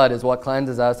Christ's blood is what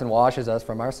cleanses us and washes us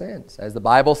from our sins, as the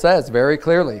Bible says very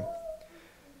clearly.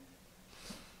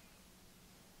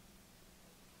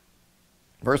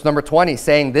 Verse number 20,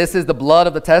 saying, this is the blood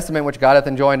of the testament which God hath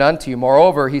enjoined unto you.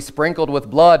 Moreover, he sprinkled with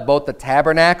blood both the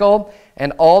tabernacle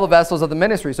and all the vessels of the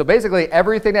ministry. So basically,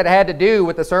 everything that had to do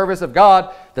with the service of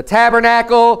God, the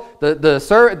tabernacle,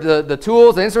 the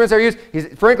tools, the instruments that are used,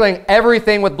 he's sprinkling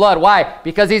everything with blood. Why?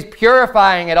 Because he's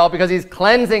purifying it all, because he's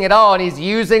cleansing it all, and he's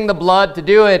using the blood to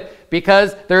do it,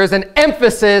 because there is an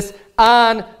emphasis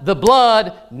on the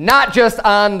blood, not just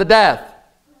on the death.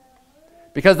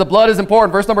 Because the blood is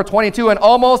important. Verse number 22, and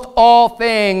almost all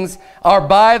things are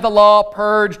by the law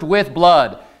purged with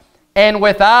blood. And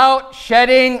without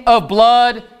shedding of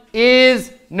blood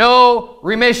is no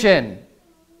remission.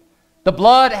 The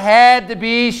blood had to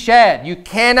be shed. You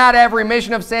cannot have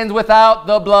remission of sins without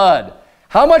the blood.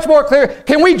 How much more clear?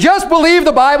 Can we just believe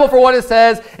the Bible for what it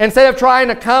says instead of trying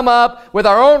to come up with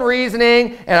our own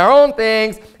reasoning and our own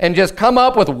things and just come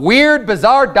up with weird,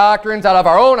 bizarre doctrines out of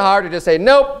our own heart and just say,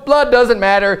 nope, blood doesn't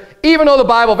matter, even though the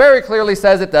Bible very clearly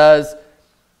says it does.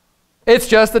 It's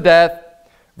just a death.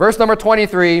 Verse number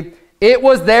 23, it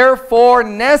was therefore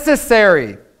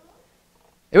necessary.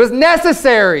 It was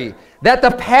necessary that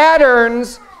the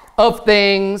patterns of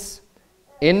things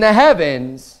in the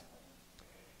heavens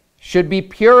should be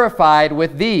purified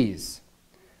with these,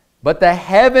 but the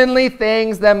heavenly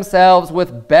things themselves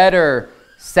with better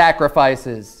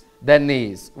sacrifices than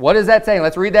these. What is that saying?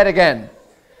 Let's read that again.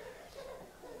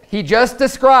 He just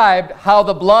described how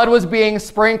the blood was being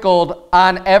sprinkled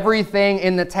on everything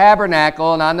in the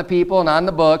tabernacle and on the people and on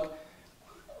the book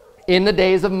in the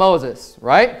days of Moses,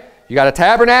 right? You got a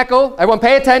tabernacle. Everyone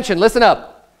pay attention. Listen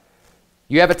up.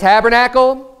 You have a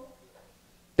tabernacle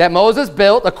that Moses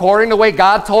built according to the way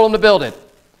God told him to build it.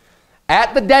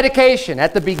 At the dedication,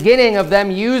 at the beginning of them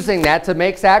using that to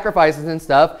make sacrifices and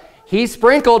stuff, he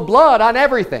sprinkled blood on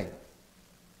everything.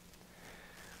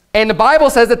 And the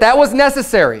Bible says that that was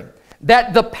necessary.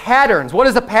 That the patterns, what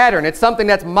is a pattern? It's something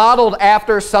that's modeled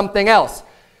after something else.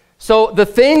 So the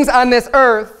things on this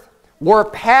earth were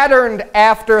patterned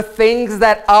after things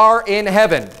that are in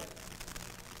heaven.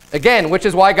 Again, which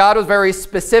is why God was very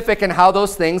specific in how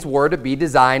those things were to be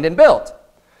designed and built.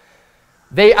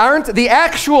 They aren't the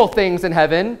actual things in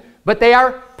heaven, but they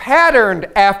are patterned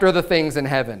after the things in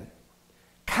heaven.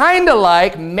 Kind of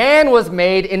like man was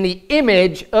made in the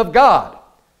image of God.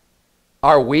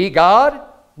 Are we God?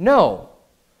 No.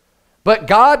 But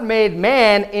God made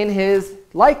man in his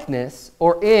likeness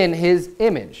or in his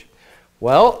image.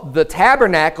 Well, the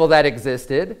tabernacle that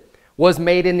existed was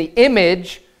made in the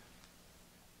image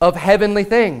of heavenly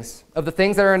things, of the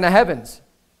things that are in the heavens.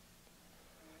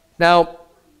 Now,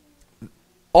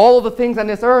 all of the things on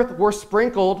this earth were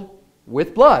sprinkled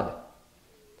with blood.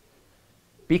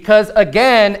 Because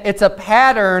again, it's a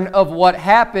pattern of what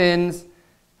happens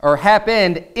or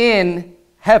happened in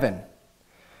heaven.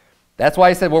 That's why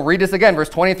he said, we'll read this again, verse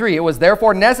 23. It was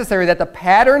therefore necessary that the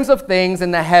patterns of things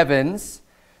in the heavens,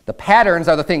 the patterns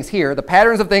are the things here, the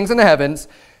patterns of things in the heavens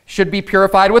should be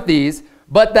purified with these,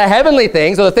 but the heavenly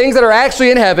things, or the things that are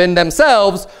actually in heaven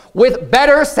themselves, with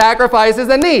better sacrifices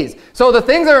than these. So the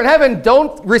things that are in heaven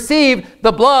don't receive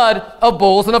the blood of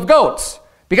bulls and of goats.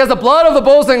 Because the blood of the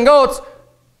bulls and goats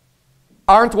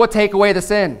aren't what take away the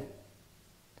sin.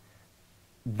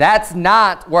 That's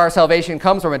not where our salvation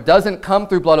comes from. It doesn't come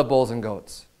through blood of bulls and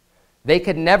goats. They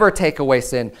could never take away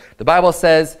sin. The Bible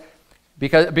says,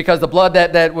 because the blood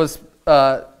that was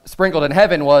sprinkled in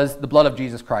heaven was the blood of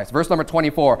Jesus Christ. Verse number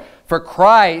 24, for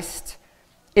Christ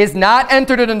is not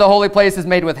entered into the holy places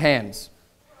made with hands,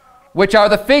 which are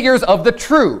the figures of the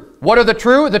true. What are the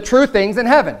true? The true things in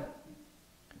heaven.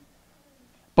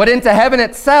 But into heaven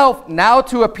itself, now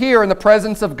to appear in the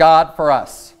presence of God for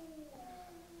us.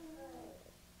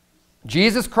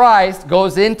 Jesus Christ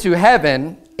goes into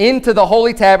heaven, into the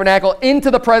holy tabernacle,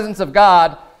 into the presence of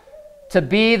God to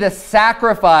be the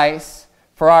sacrifice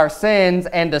for our sins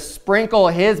and to sprinkle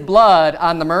his blood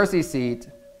on the mercy seat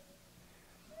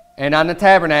and on the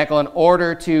tabernacle in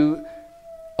order to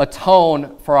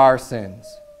atone for our sins.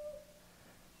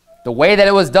 The way that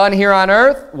it was done here on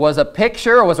earth was a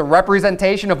picture, was a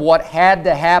representation of what had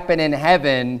to happen in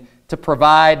heaven to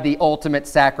provide the ultimate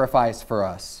sacrifice for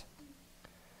us.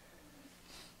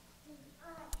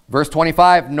 Verse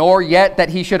 25, nor yet that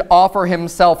he should offer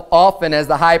himself often as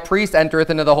the high priest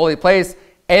entereth into the holy place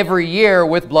every year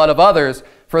with blood of others.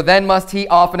 For then must he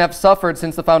often have suffered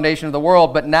since the foundation of the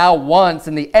world. But now once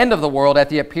in the end of the world hath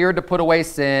he appeared to put away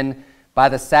sin by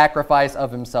the sacrifice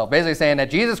of himself. Basically saying that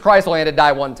Jesus Christ only had to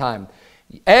die one time.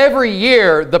 Every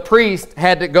year the priest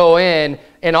had to go in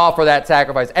and offer that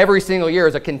sacrifice. Every single year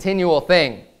is a continual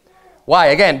thing. Why?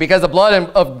 Again, because the blood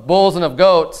of bulls and of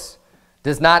goats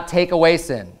does not take away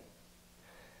sin.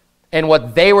 And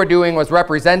what they were doing was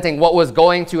representing what was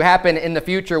going to happen in the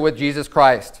future with Jesus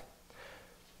Christ.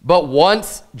 But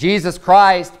once Jesus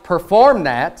Christ performed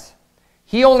that,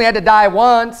 he only had to die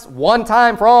once, one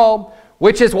time for all,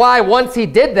 which is why once he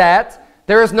did that,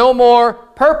 there is no more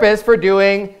purpose for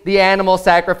doing the animal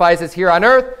sacrifices here on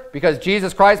earth, because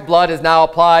Jesus Christ's blood is now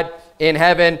applied in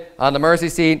heaven on the mercy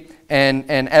seat, and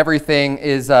everything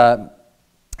is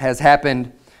has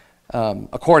happened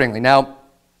accordingly. Now,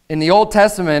 in the Old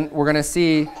Testament, we're going to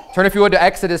see, turn if you would to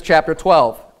Exodus chapter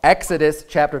 12. Exodus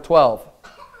chapter 12.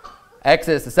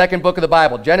 Exodus, the second book of the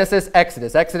Bible. Genesis,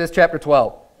 Exodus chapter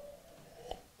 12.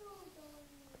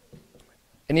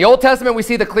 In the Old Testament, we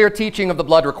see the clear teaching of the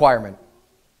blood requirement.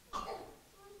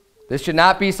 This should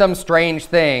not be some strange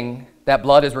thing that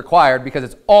blood is required because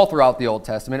it's all throughout the Old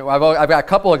Testament. I've got a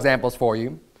couple examples for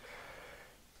you.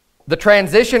 The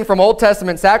transition from Old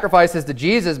Testament sacrifices to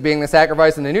Jesus being the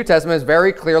sacrifice in the New Testament is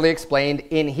very clearly explained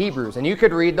in Hebrews. And you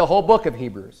could read the whole book of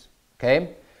Hebrews,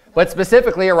 okay? But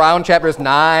specifically around chapters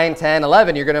 9, 10,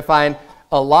 11, you're going to find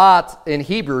a lot in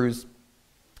Hebrews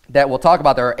that we'll talk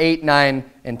about. There are 8,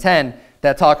 9, and 10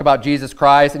 that talk about Jesus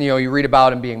Christ. And, you read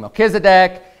about him being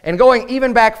Melchizedek. And going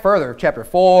even back further, chapter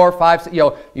 4, 5,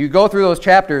 you go through those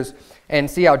chapters and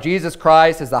see how Jesus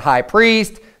Christ is the high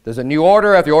priest. There's a new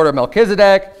order of the order of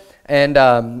Melchizedek. And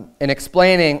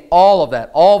explaining all of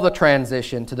that, all the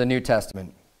transition to the New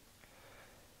Testament.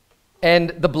 And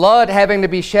the blood having to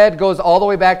be shed goes all the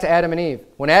way back to Adam and Eve.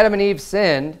 When Adam and Eve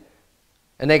sinned,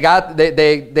 and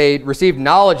they received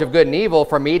knowledge of good and evil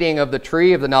from eating of the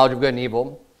tree of the knowledge of good and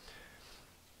evil,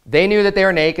 they knew that they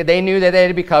were naked. They knew that they had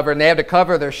to be covered, and they had to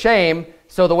cover their shame.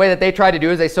 So the way that they tried to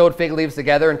do is they sewed fig leaves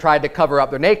together and tried to cover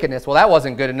up their nakedness. Well, that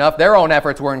wasn't good enough. Their own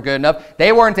efforts weren't good enough.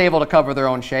 They weren't able to cover their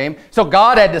own shame. So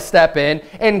God had to step in,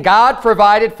 and God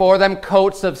provided for them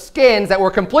coats of skins that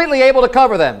were completely able to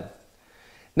cover them.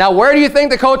 Now, where do you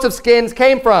think the coats of skins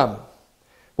came from?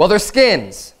 Well, they're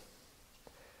skins.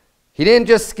 He didn't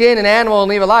just skin an animal and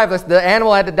leave it alive. The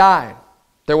animal had to die.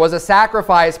 There was a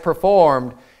sacrifice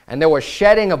performed, and there was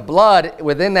shedding of blood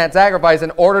within that sacrifice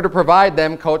in order to provide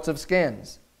them coats of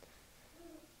skins.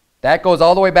 That goes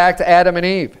all the way back to Adam and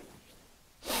Eve.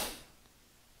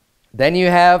 Then you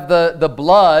have the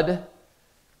blood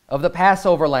of the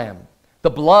Passover lamb.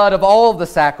 The blood of all of the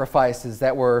sacrifices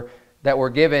that were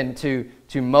given to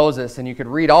Moses. And you could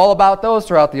read all about those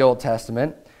throughout the Old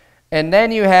Testament. And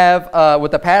then you have,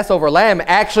 with the Passover lamb,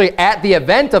 actually at the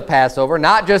event of Passover,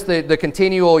 not just the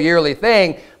continual yearly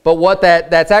thing, but what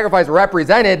that sacrifice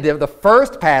represented, the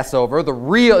first Passover, the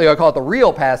real, I call it the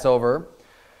real Passover,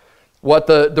 what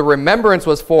the remembrance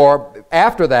was for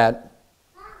after that,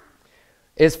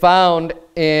 is found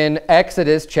in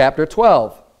Exodus chapter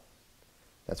 12.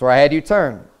 That's where I had you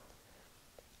turn.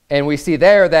 And we see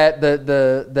there that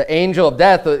the angel of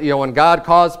death, when God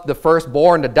caused the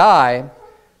firstborn to die,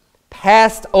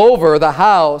 passed over the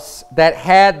house that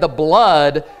had the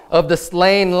blood of the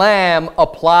slain lamb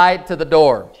applied to the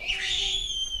door.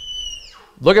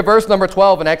 Look at verse number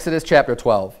 12 in Exodus chapter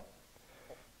 12.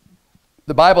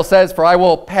 The Bible says, "For I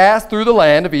will pass through the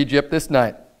land of Egypt this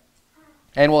night,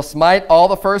 and will smite all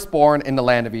the firstborn in the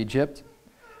land of Egypt,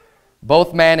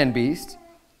 both man and beast,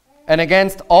 and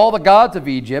against all the gods of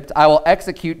Egypt I will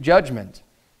execute judgment.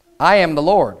 I am the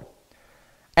Lord.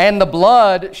 And the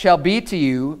blood shall be to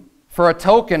you for a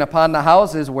token upon the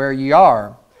houses where ye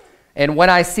are. And when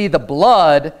I see the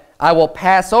blood, I will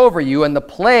pass over you, and the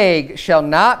plague shall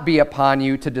not be upon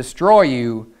you to destroy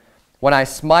you when I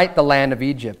smite the land of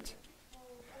Egypt."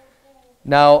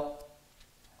 Now,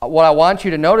 what I want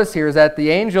you to notice here is that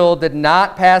the angel did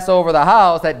not pass over the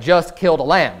house that just killed a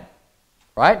lamb,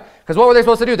 right? Because what were they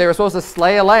supposed to do? They were supposed to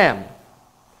slay a lamb.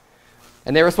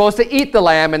 And they were supposed to eat the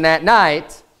lamb in that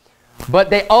night.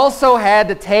 But they also had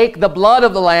to take the blood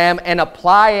of the lamb and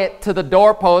apply it to the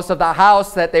doorpost of the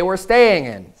house that they were staying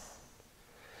in.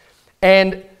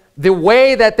 And the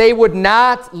way that they would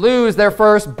not lose their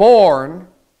firstborn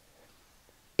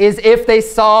is if they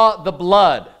saw the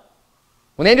blood.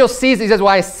 When the angel sees it, he says,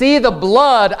 "When I see the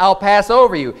blood, I'll pass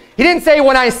over you." He didn't say,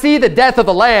 "When I see the death of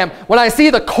the lamb, when I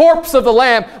see the corpse of the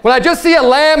lamb, when I just see a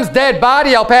lamb's dead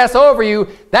body, I'll pass over you."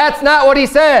 That's not what he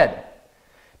said.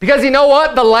 Because you know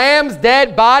what? The lamb's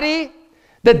dead body,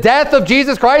 the death of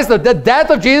Jesus Christ, the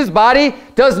death of Jesus' body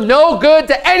does no good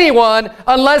to anyone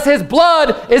unless his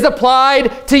blood is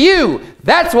applied to you.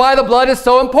 That's why the blood is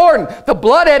so important. The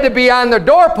blood had to be on their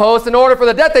doorpost in order for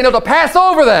the death angel to pass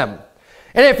over them.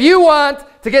 And if you want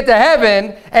to get to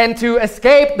heaven and to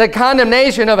escape the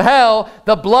condemnation of hell,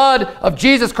 the blood of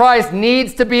Jesus Christ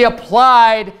needs to be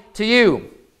applied to you.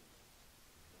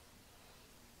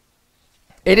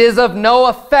 It is of no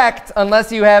effect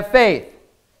unless you have faith.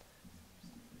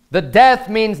 The death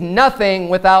means nothing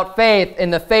without faith,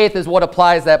 and the faith is what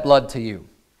applies that blood to you.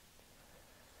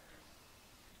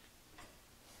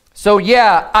 So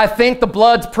yeah, I think the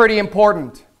blood's pretty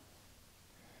important.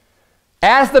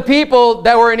 Ask the people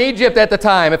that were in Egypt at the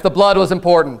time if the blood was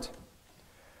important.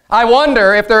 I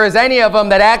wonder if there is any of them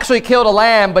that actually killed a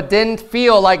lamb but didn't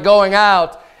feel like going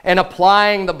out and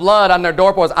applying the blood on their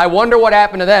doorposts. I wonder what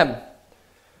happened to them.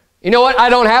 You know what? I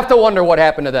don't have to wonder what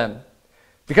happened to them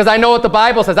because I know what the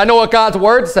Bible says. I know what God's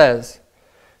word says.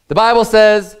 The Bible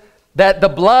says that the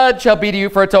blood shall be to you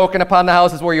for a token upon the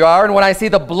houses where you are, and when I see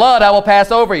the blood, I will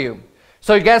pass over you.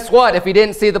 So guess what? If he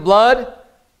didn't see the blood,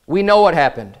 we know what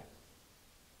happened.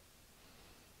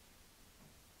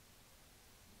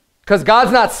 Because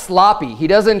God's not sloppy. He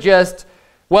doesn't just,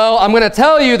 well, I'm going to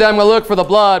tell you that I'm going to look for the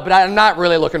blood, but I'm not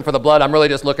really looking for the blood. I'm really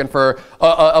just looking for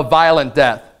a violent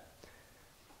death,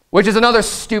 which is another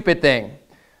stupid thing.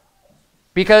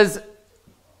 Because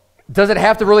does it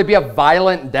have to really be a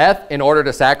violent death in order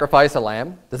to sacrifice a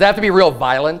lamb? Does it have to be real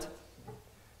violent?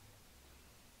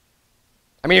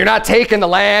 I mean, you're not taking the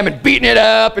lamb and beating it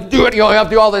up and doing, you have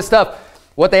to do all this stuff.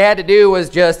 What they had to do was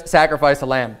just sacrifice a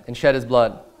lamb and shed his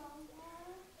blood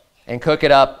and cook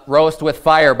it up. Roast with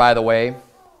fire, by the way.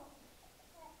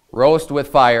 Roast with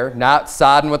fire, not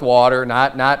sodden with water,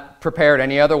 not prepared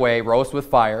any other way. Roast with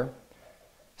fire,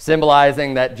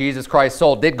 symbolizing that Jesus Christ's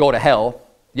soul did go to hell.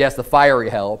 Yes, the fiery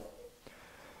hell.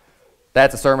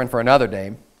 That's a sermon for another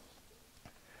day.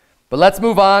 But let's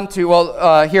move on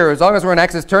to, here, as long as we're in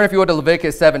Exodus, turn if you would to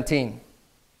Leviticus 17.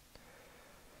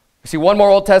 You see one more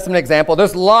Old Testament example.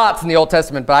 There's lots in the Old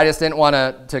Testament, but I just didn't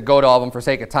want to go to all of them for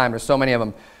sake of time. There's so many of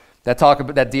them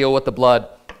that deal with the blood.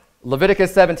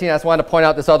 Leviticus 17, I just wanted to point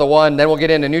out this other one. Then we'll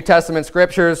get into New Testament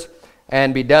scriptures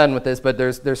and be done with this, but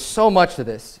there's so much to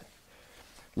this.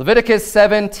 Leviticus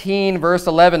 17, verse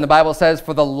 11, the Bible says,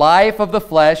 "For the life of the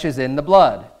flesh is in the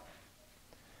blood."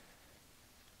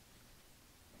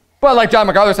 But like John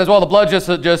MacArthur says, well, the blood just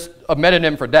a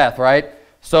metonym for death, right?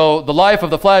 So the life of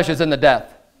the flesh is in the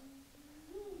death.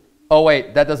 Oh,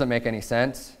 wait, that doesn't make any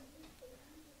sense.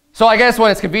 So I guess when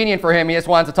it's convenient for him, he just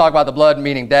wants to talk about the blood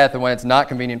meaning death, and when it's not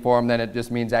convenient for him, then it just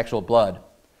means actual blood.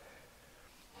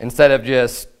 Instead of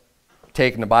just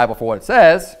taking the Bible for what it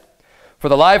says, "For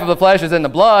the life of the flesh is in the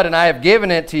blood, and I have given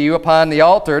it to you upon the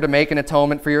altar to make an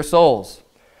atonement for your souls.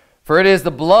 For it is the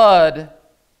blood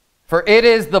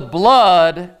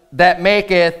that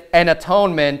maketh an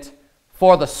atonement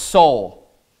for the soul."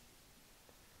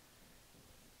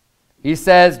 He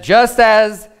says, just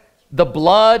as the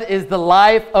blood is the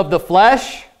life of the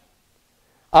flesh,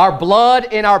 our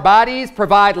blood in our bodies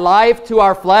provide life to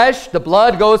our flesh. The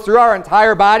blood goes through our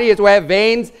entire body as we have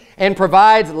veins and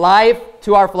provides life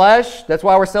to our flesh. That's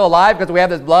why we're still alive, because we have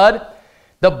this blood.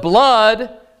 The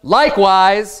blood,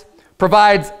 likewise,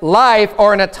 provides life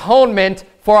or an atonement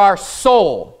for our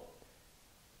soul.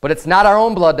 But it's not our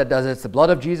own blood that does it. It's the blood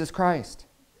of Jesus Christ.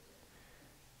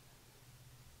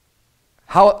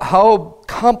 How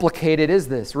complicated is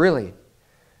this, really?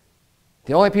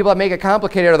 The only people that make it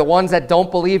complicated are the ones that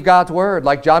don't believe God's word,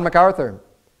 like John MacArthur.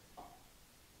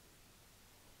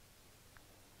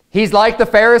 He's like the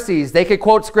Pharisees. They could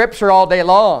quote scripture all day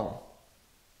long,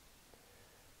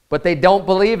 but they don't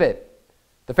believe it.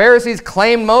 The Pharisees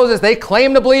claimed Moses. They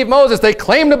claim to believe Moses. They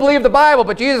claim to believe the Bible,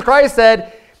 but Jesus Christ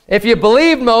said, if you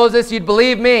believed Moses, you'd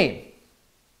believe me.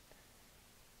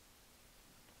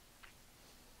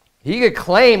 He could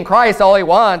claim Christ all he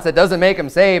wants. It doesn't make him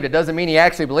saved. It doesn't mean he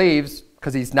actually believes,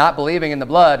 because he's not believing in the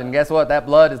blood. And guess what? That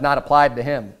blood is not applied to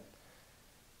him,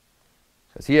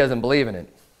 because he doesn't believe in it.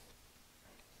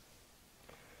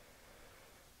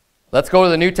 Let's go to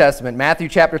the New Testament. Matthew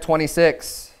chapter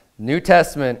 26. New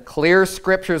Testament, clear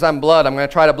scriptures on blood. I'm going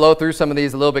to try to blow through some of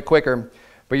these a little bit quicker.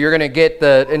 But you're going to get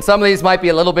and some of these might be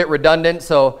a little bit redundant,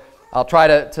 so I'll try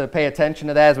to pay attention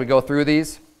to that as we go through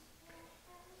these.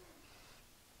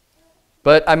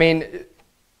 But, I mean,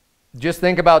 just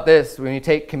think about this when you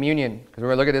take communion, because we're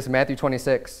going to look at this in Matthew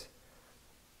 26.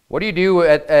 What do you do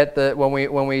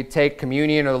when we take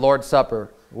communion or the Lord's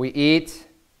Supper? We eat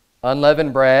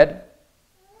unleavened bread,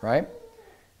 right?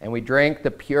 And we drink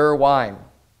the pure wine,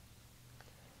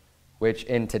 which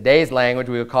in today's language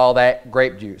we would call that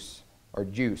grape juice. Or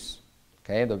juice,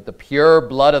 okay, the pure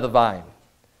blood of the vine.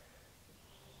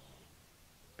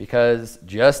 Because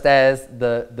just as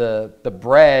the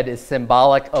bread is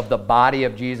symbolic of the body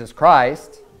of Jesus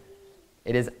Christ,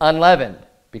 it is unleavened,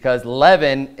 because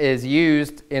leaven is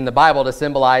used in the Bible to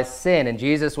symbolize sin, and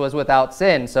Jesus was without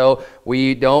sin, so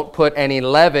we don't put any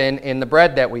leaven in the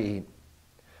bread that we eat.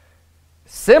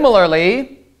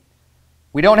 Similarly,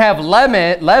 we don't have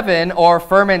leaven or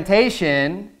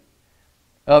fermentation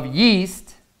of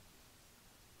yeast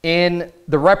in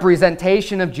the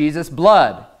representation of Jesus'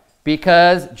 blood,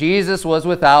 because Jesus was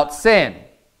without sin.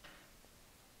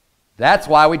 That's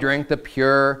why we drink the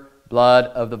pure blood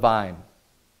of the vine,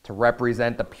 to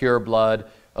represent the pure blood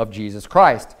of Jesus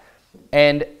Christ.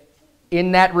 And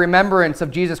in that remembrance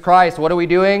of Jesus Christ, what are we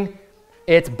doing?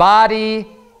 It's body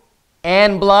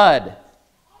and blood.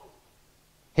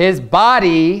 His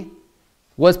body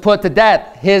was put to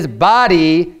death. His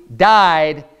body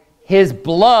died. His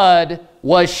blood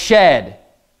was shed.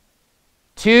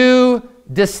 Two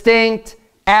distinct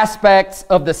aspects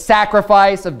of the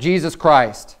sacrifice of Jesus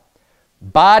Christ.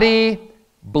 Body,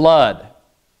 blood.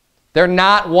 They're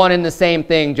not one and the same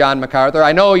thing, John MacArthur.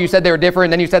 I know you said they were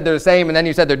different, then you said they're the same, and then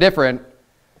you said they're different.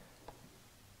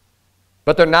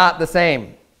 But they're not the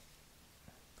same.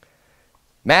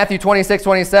 Matthew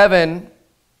 26:27,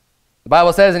 the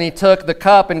Bible says, and he took the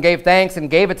cup and gave thanks and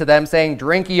gave it to them, saying,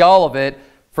 drink ye all of it,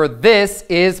 for this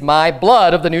is my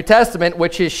blood of the New Testament,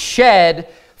 which is shed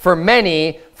for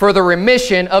many for the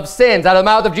remission of sins. Out of the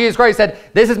mouth of Jesus Christ, he said,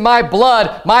 this is my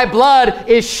blood. My blood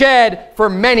is shed for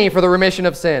many for the remission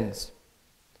of sins.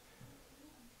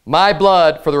 My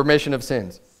blood for the remission of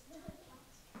sins.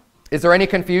 Is there any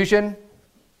confusion?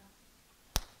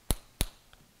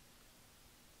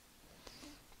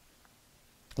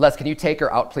 Les, can you take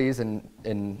her out, please,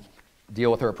 and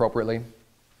deal with her appropriately?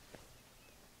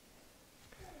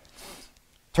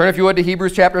 Turn, if you would, to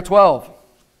Hebrews chapter 12.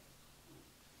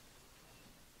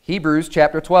 Hebrews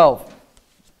chapter 12.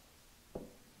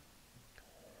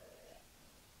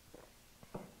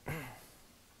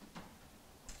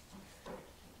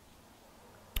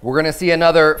 We're going to see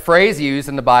another phrase used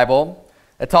in the Bible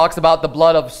that talks about the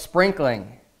blood of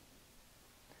sprinkling.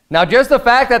 Now, just the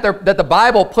fact that the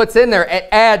Bible puts in there, it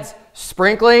adds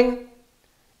sprinkling,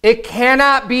 it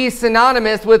cannot be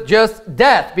synonymous with just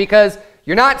death, because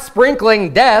you're not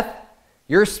sprinkling death,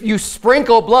 you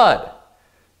sprinkle blood.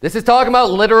 This is talking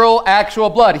about literal, actual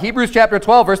blood. Hebrews chapter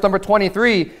 12, verse number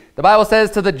 23, the Bible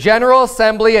says, to the general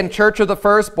assembly and church of the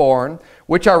firstborn,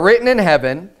 which are written in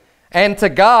heaven, and to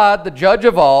God, the judge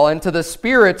of all, and to the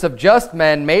spirits of just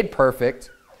men made perfect,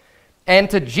 and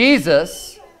to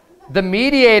Jesus, the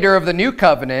mediator of the new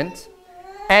covenant,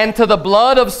 and to the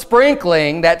blood of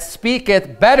sprinkling that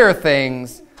speaketh better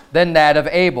things than that of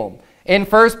Abel. In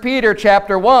 1 Peter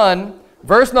chapter 1,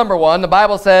 verse number 1, the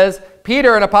Bible says,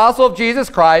 Peter, an apostle of Jesus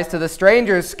Christ, to the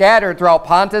strangers scattered throughout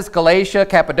Pontus, Galatia,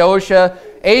 Cappadocia,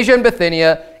 Asia, and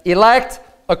Bithynia, elect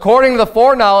according to the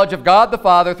foreknowledge of God the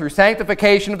Father through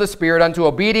sanctification of the Spirit unto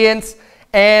obedience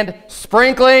and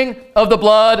sprinkling of the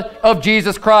blood of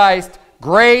Jesus Christ,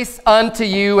 grace unto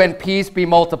you and peace be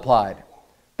multiplied.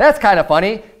 That's kind of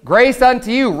funny. Grace unto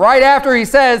you, right after he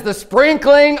says the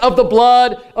sprinkling of the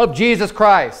blood of Jesus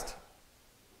Christ.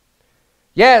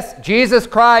 Yes, Jesus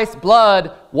Christ's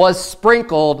blood was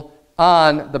sprinkled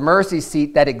on the mercy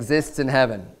seat that exists in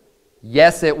heaven.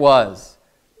 Yes, it was.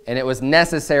 And it was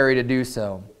necessary to do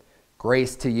so.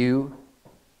 Grace to you.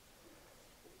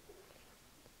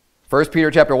 1 Peter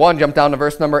chapter 1, jump down to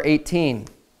verse number 18.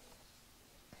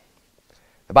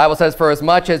 The Bible says, for as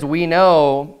much as we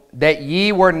know that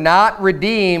ye were not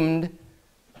redeemed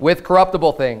with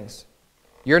corruptible things.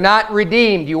 You're not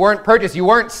redeemed. You weren't purchased. You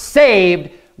weren't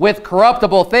saved with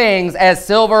corruptible things as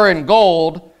silver and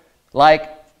gold, like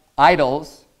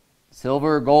idols,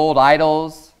 silver, gold,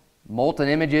 idols, molten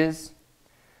images,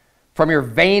 from your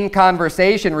vain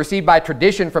conversation received by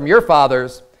tradition from your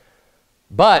fathers.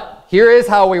 But here is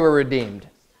how we were redeemed.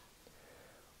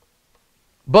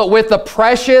 But with the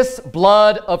precious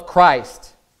blood of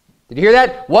Christ. Did you hear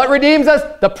that? What redeems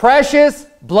us? The precious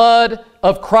blood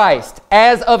of Christ,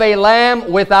 as of a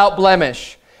lamb without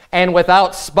blemish and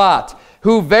without spot,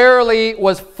 who verily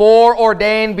was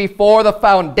foreordained before the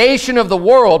foundation of the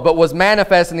world, but was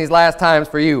manifest in these last times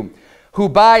for you, who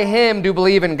by him do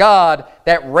believe in God,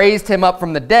 that raised him up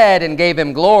from the dead and gave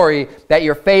him glory, that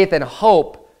your faith and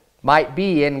hope might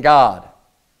be in God.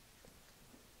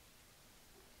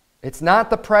 It's not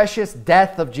the precious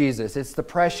death of Jesus, it's the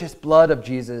precious blood of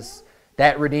Jesus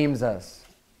that redeems us.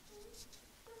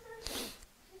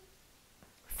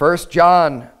 1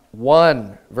 John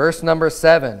 1, verse number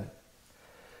 7.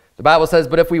 The Bible says,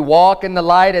 but if we walk in the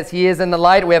light as he is in the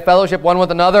light, we have fellowship one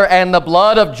with another, and the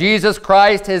blood of Jesus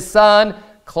Christ, his Son,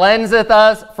 cleanseth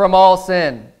us from all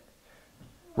sin.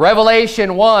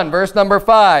 Revelation 1, verse number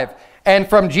 5. And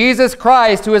from Jesus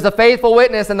Christ, who is a faithful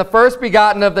witness and the first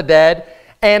begotten of the dead,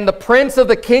 and the prince of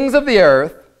the kings of the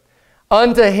earth,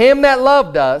 unto him that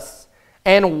loved us,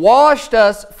 and washed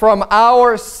us from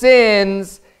our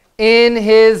sins in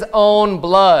his own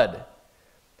blood,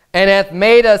 and hath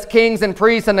made us kings and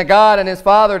priests unto God and his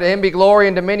Father. To him be glory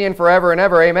and dominion forever and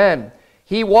ever. Amen.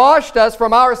 He washed us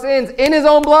from our sins in his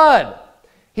own blood.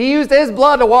 He used his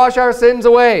blood to wash our sins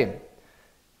away.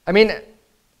 I mean,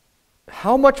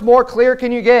 how much more clear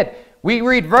can you get? We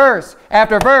read verse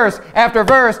after verse after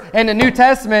verse in the New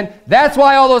Testament. That's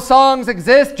why all those songs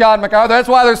exist, John MacArthur. That's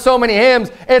why there's so many hymns.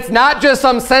 It's not just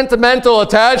some sentimental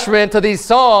attachment to these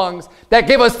songs that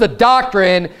give us the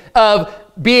doctrine of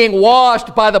being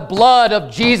washed by the blood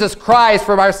of Jesus Christ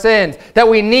from our sins, that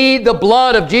we need the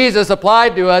blood of Jesus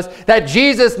applied to us, that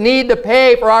Jesus need to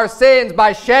pay for our sins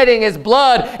by shedding his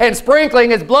blood and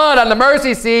sprinkling his blood on the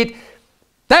mercy seat.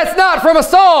 That's not from a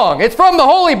song. It's from the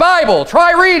Holy Bible.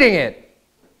 Try reading it.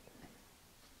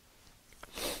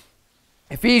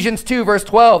 Ephesians 2, verse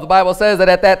 12, the Bible says that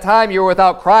at that time you were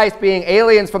without Christ, being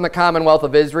aliens from the commonwealth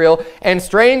of Israel, and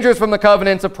strangers from the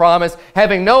covenants of promise,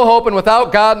 having no hope and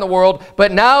without God in the world.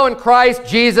 But now in Christ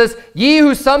Jesus, ye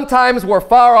who sometimes were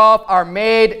far off are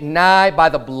made nigh by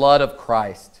the blood of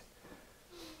Christ.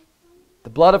 The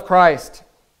blood of Christ.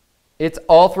 It's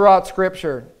all throughout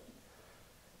Scripture.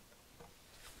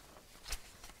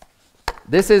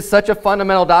 This is such a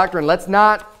fundamental doctrine. Let's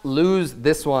not lose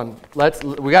this one.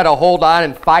 We got to hold on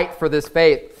and fight for this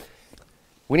faith.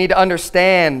 We need to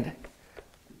understand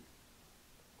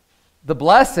the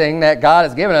blessing that God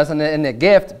has given us and the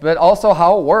gift, but also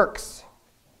how it works.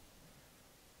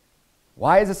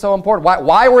 Why is it so important?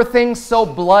 Why were things so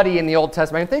bloody in the Old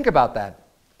Testament? I mean, think about that.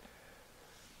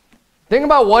 Think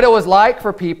about what it was like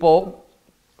for people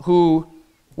who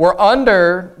were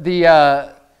under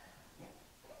the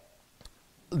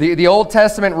Old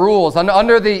Testament rules,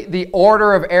 under the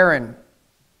order of Aaron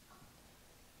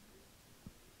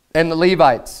and the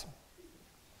Levites.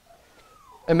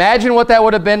 Imagine what that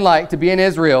would have been like to be in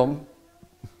Israel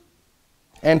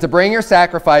and to bring your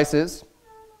sacrifices,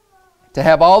 to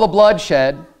have all the blood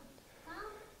shed,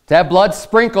 to have blood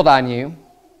sprinkled on you.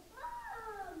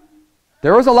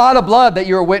 There was a lot of blood that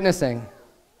you were witnessing.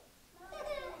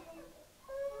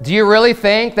 Do you really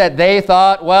think that they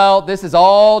thought, well, this is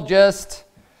all just...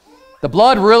 The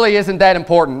blood really isn't that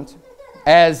important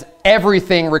as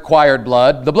everything required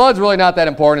blood. The blood's really not that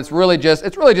important. It's really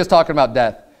just talking about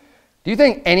death. Do you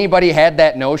think anybody had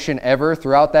that notion ever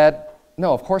throughout that?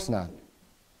 No, of course not.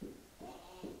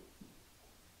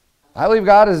 I believe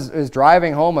God is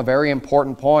driving home a very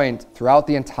important point throughout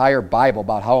the entire Bible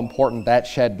about how important that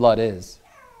shed blood is.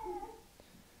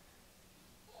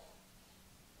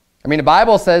 I mean, the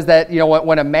Bible says that,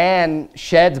 when a man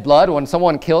sheds blood, when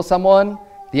someone kills someone,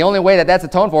 the only way that that's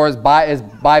atoned for is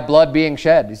by blood being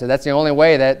shed. He said that's the only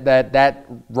way that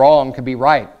wrong can be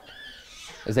right,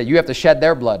 is that you have to shed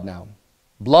their blood now.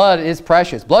 Blood is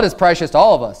precious. Blood is precious to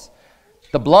all of us.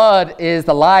 The blood is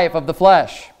the life of the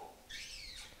flesh.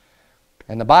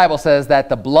 And the Bible says that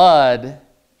the blood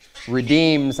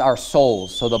redeems our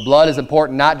souls. So the blood is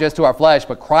important not just to our flesh,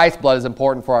 but Christ's blood is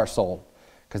important for our soul,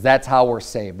 because that's how we're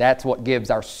saved. That's what gives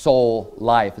our soul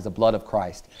life, is the blood of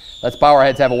Christ. Let's bow our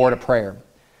heads and have a word of prayer.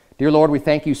 Dear Lord, we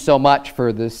thank you so much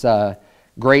for this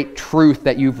great truth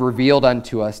that you've revealed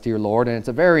unto us, dear Lord. And it's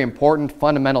a very important,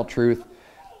 fundamental truth.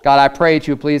 God, I pray that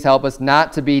you please help us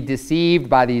not to be deceived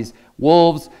by these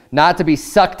wolves, not to be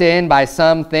sucked in by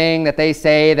something that they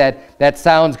say that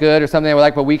sounds good or something they would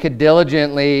like, but we could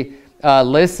diligently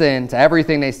listen to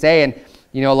everything they say. And,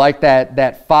 like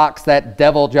that fox, that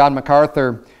devil, John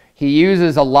MacArthur, he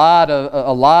uses a lot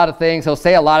of things. He'll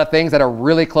say a lot of things that are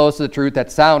really close to the truth,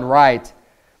 that sound right.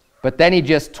 But then he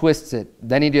just twists it.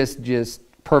 Then he just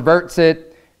perverts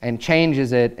it and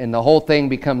changes it, and the whole thing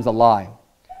becomes a lie.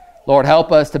 Lord,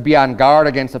 help us to be on guard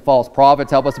against the false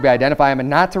prophets. Help us to identify them and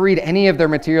not to read any of their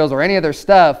materials or any of their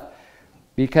stuff,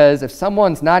 because if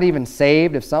someone's not even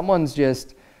saved, if someone's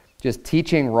just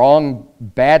teaching wrong,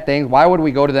 bad things, why would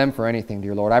we go to them for anything,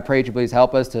 dear Lord? I pray that you please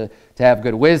help us to have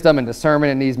good wisdom and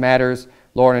discernment in these matters,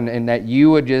 Lord, and that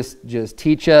you would just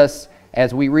teach us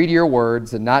as we read your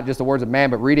words, and not just the words of man,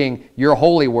 but reading your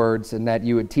holy words, and that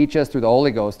you would teach us through the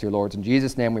Holy Ghost, dear Lord. In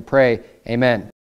Jesus' name we pray, amen.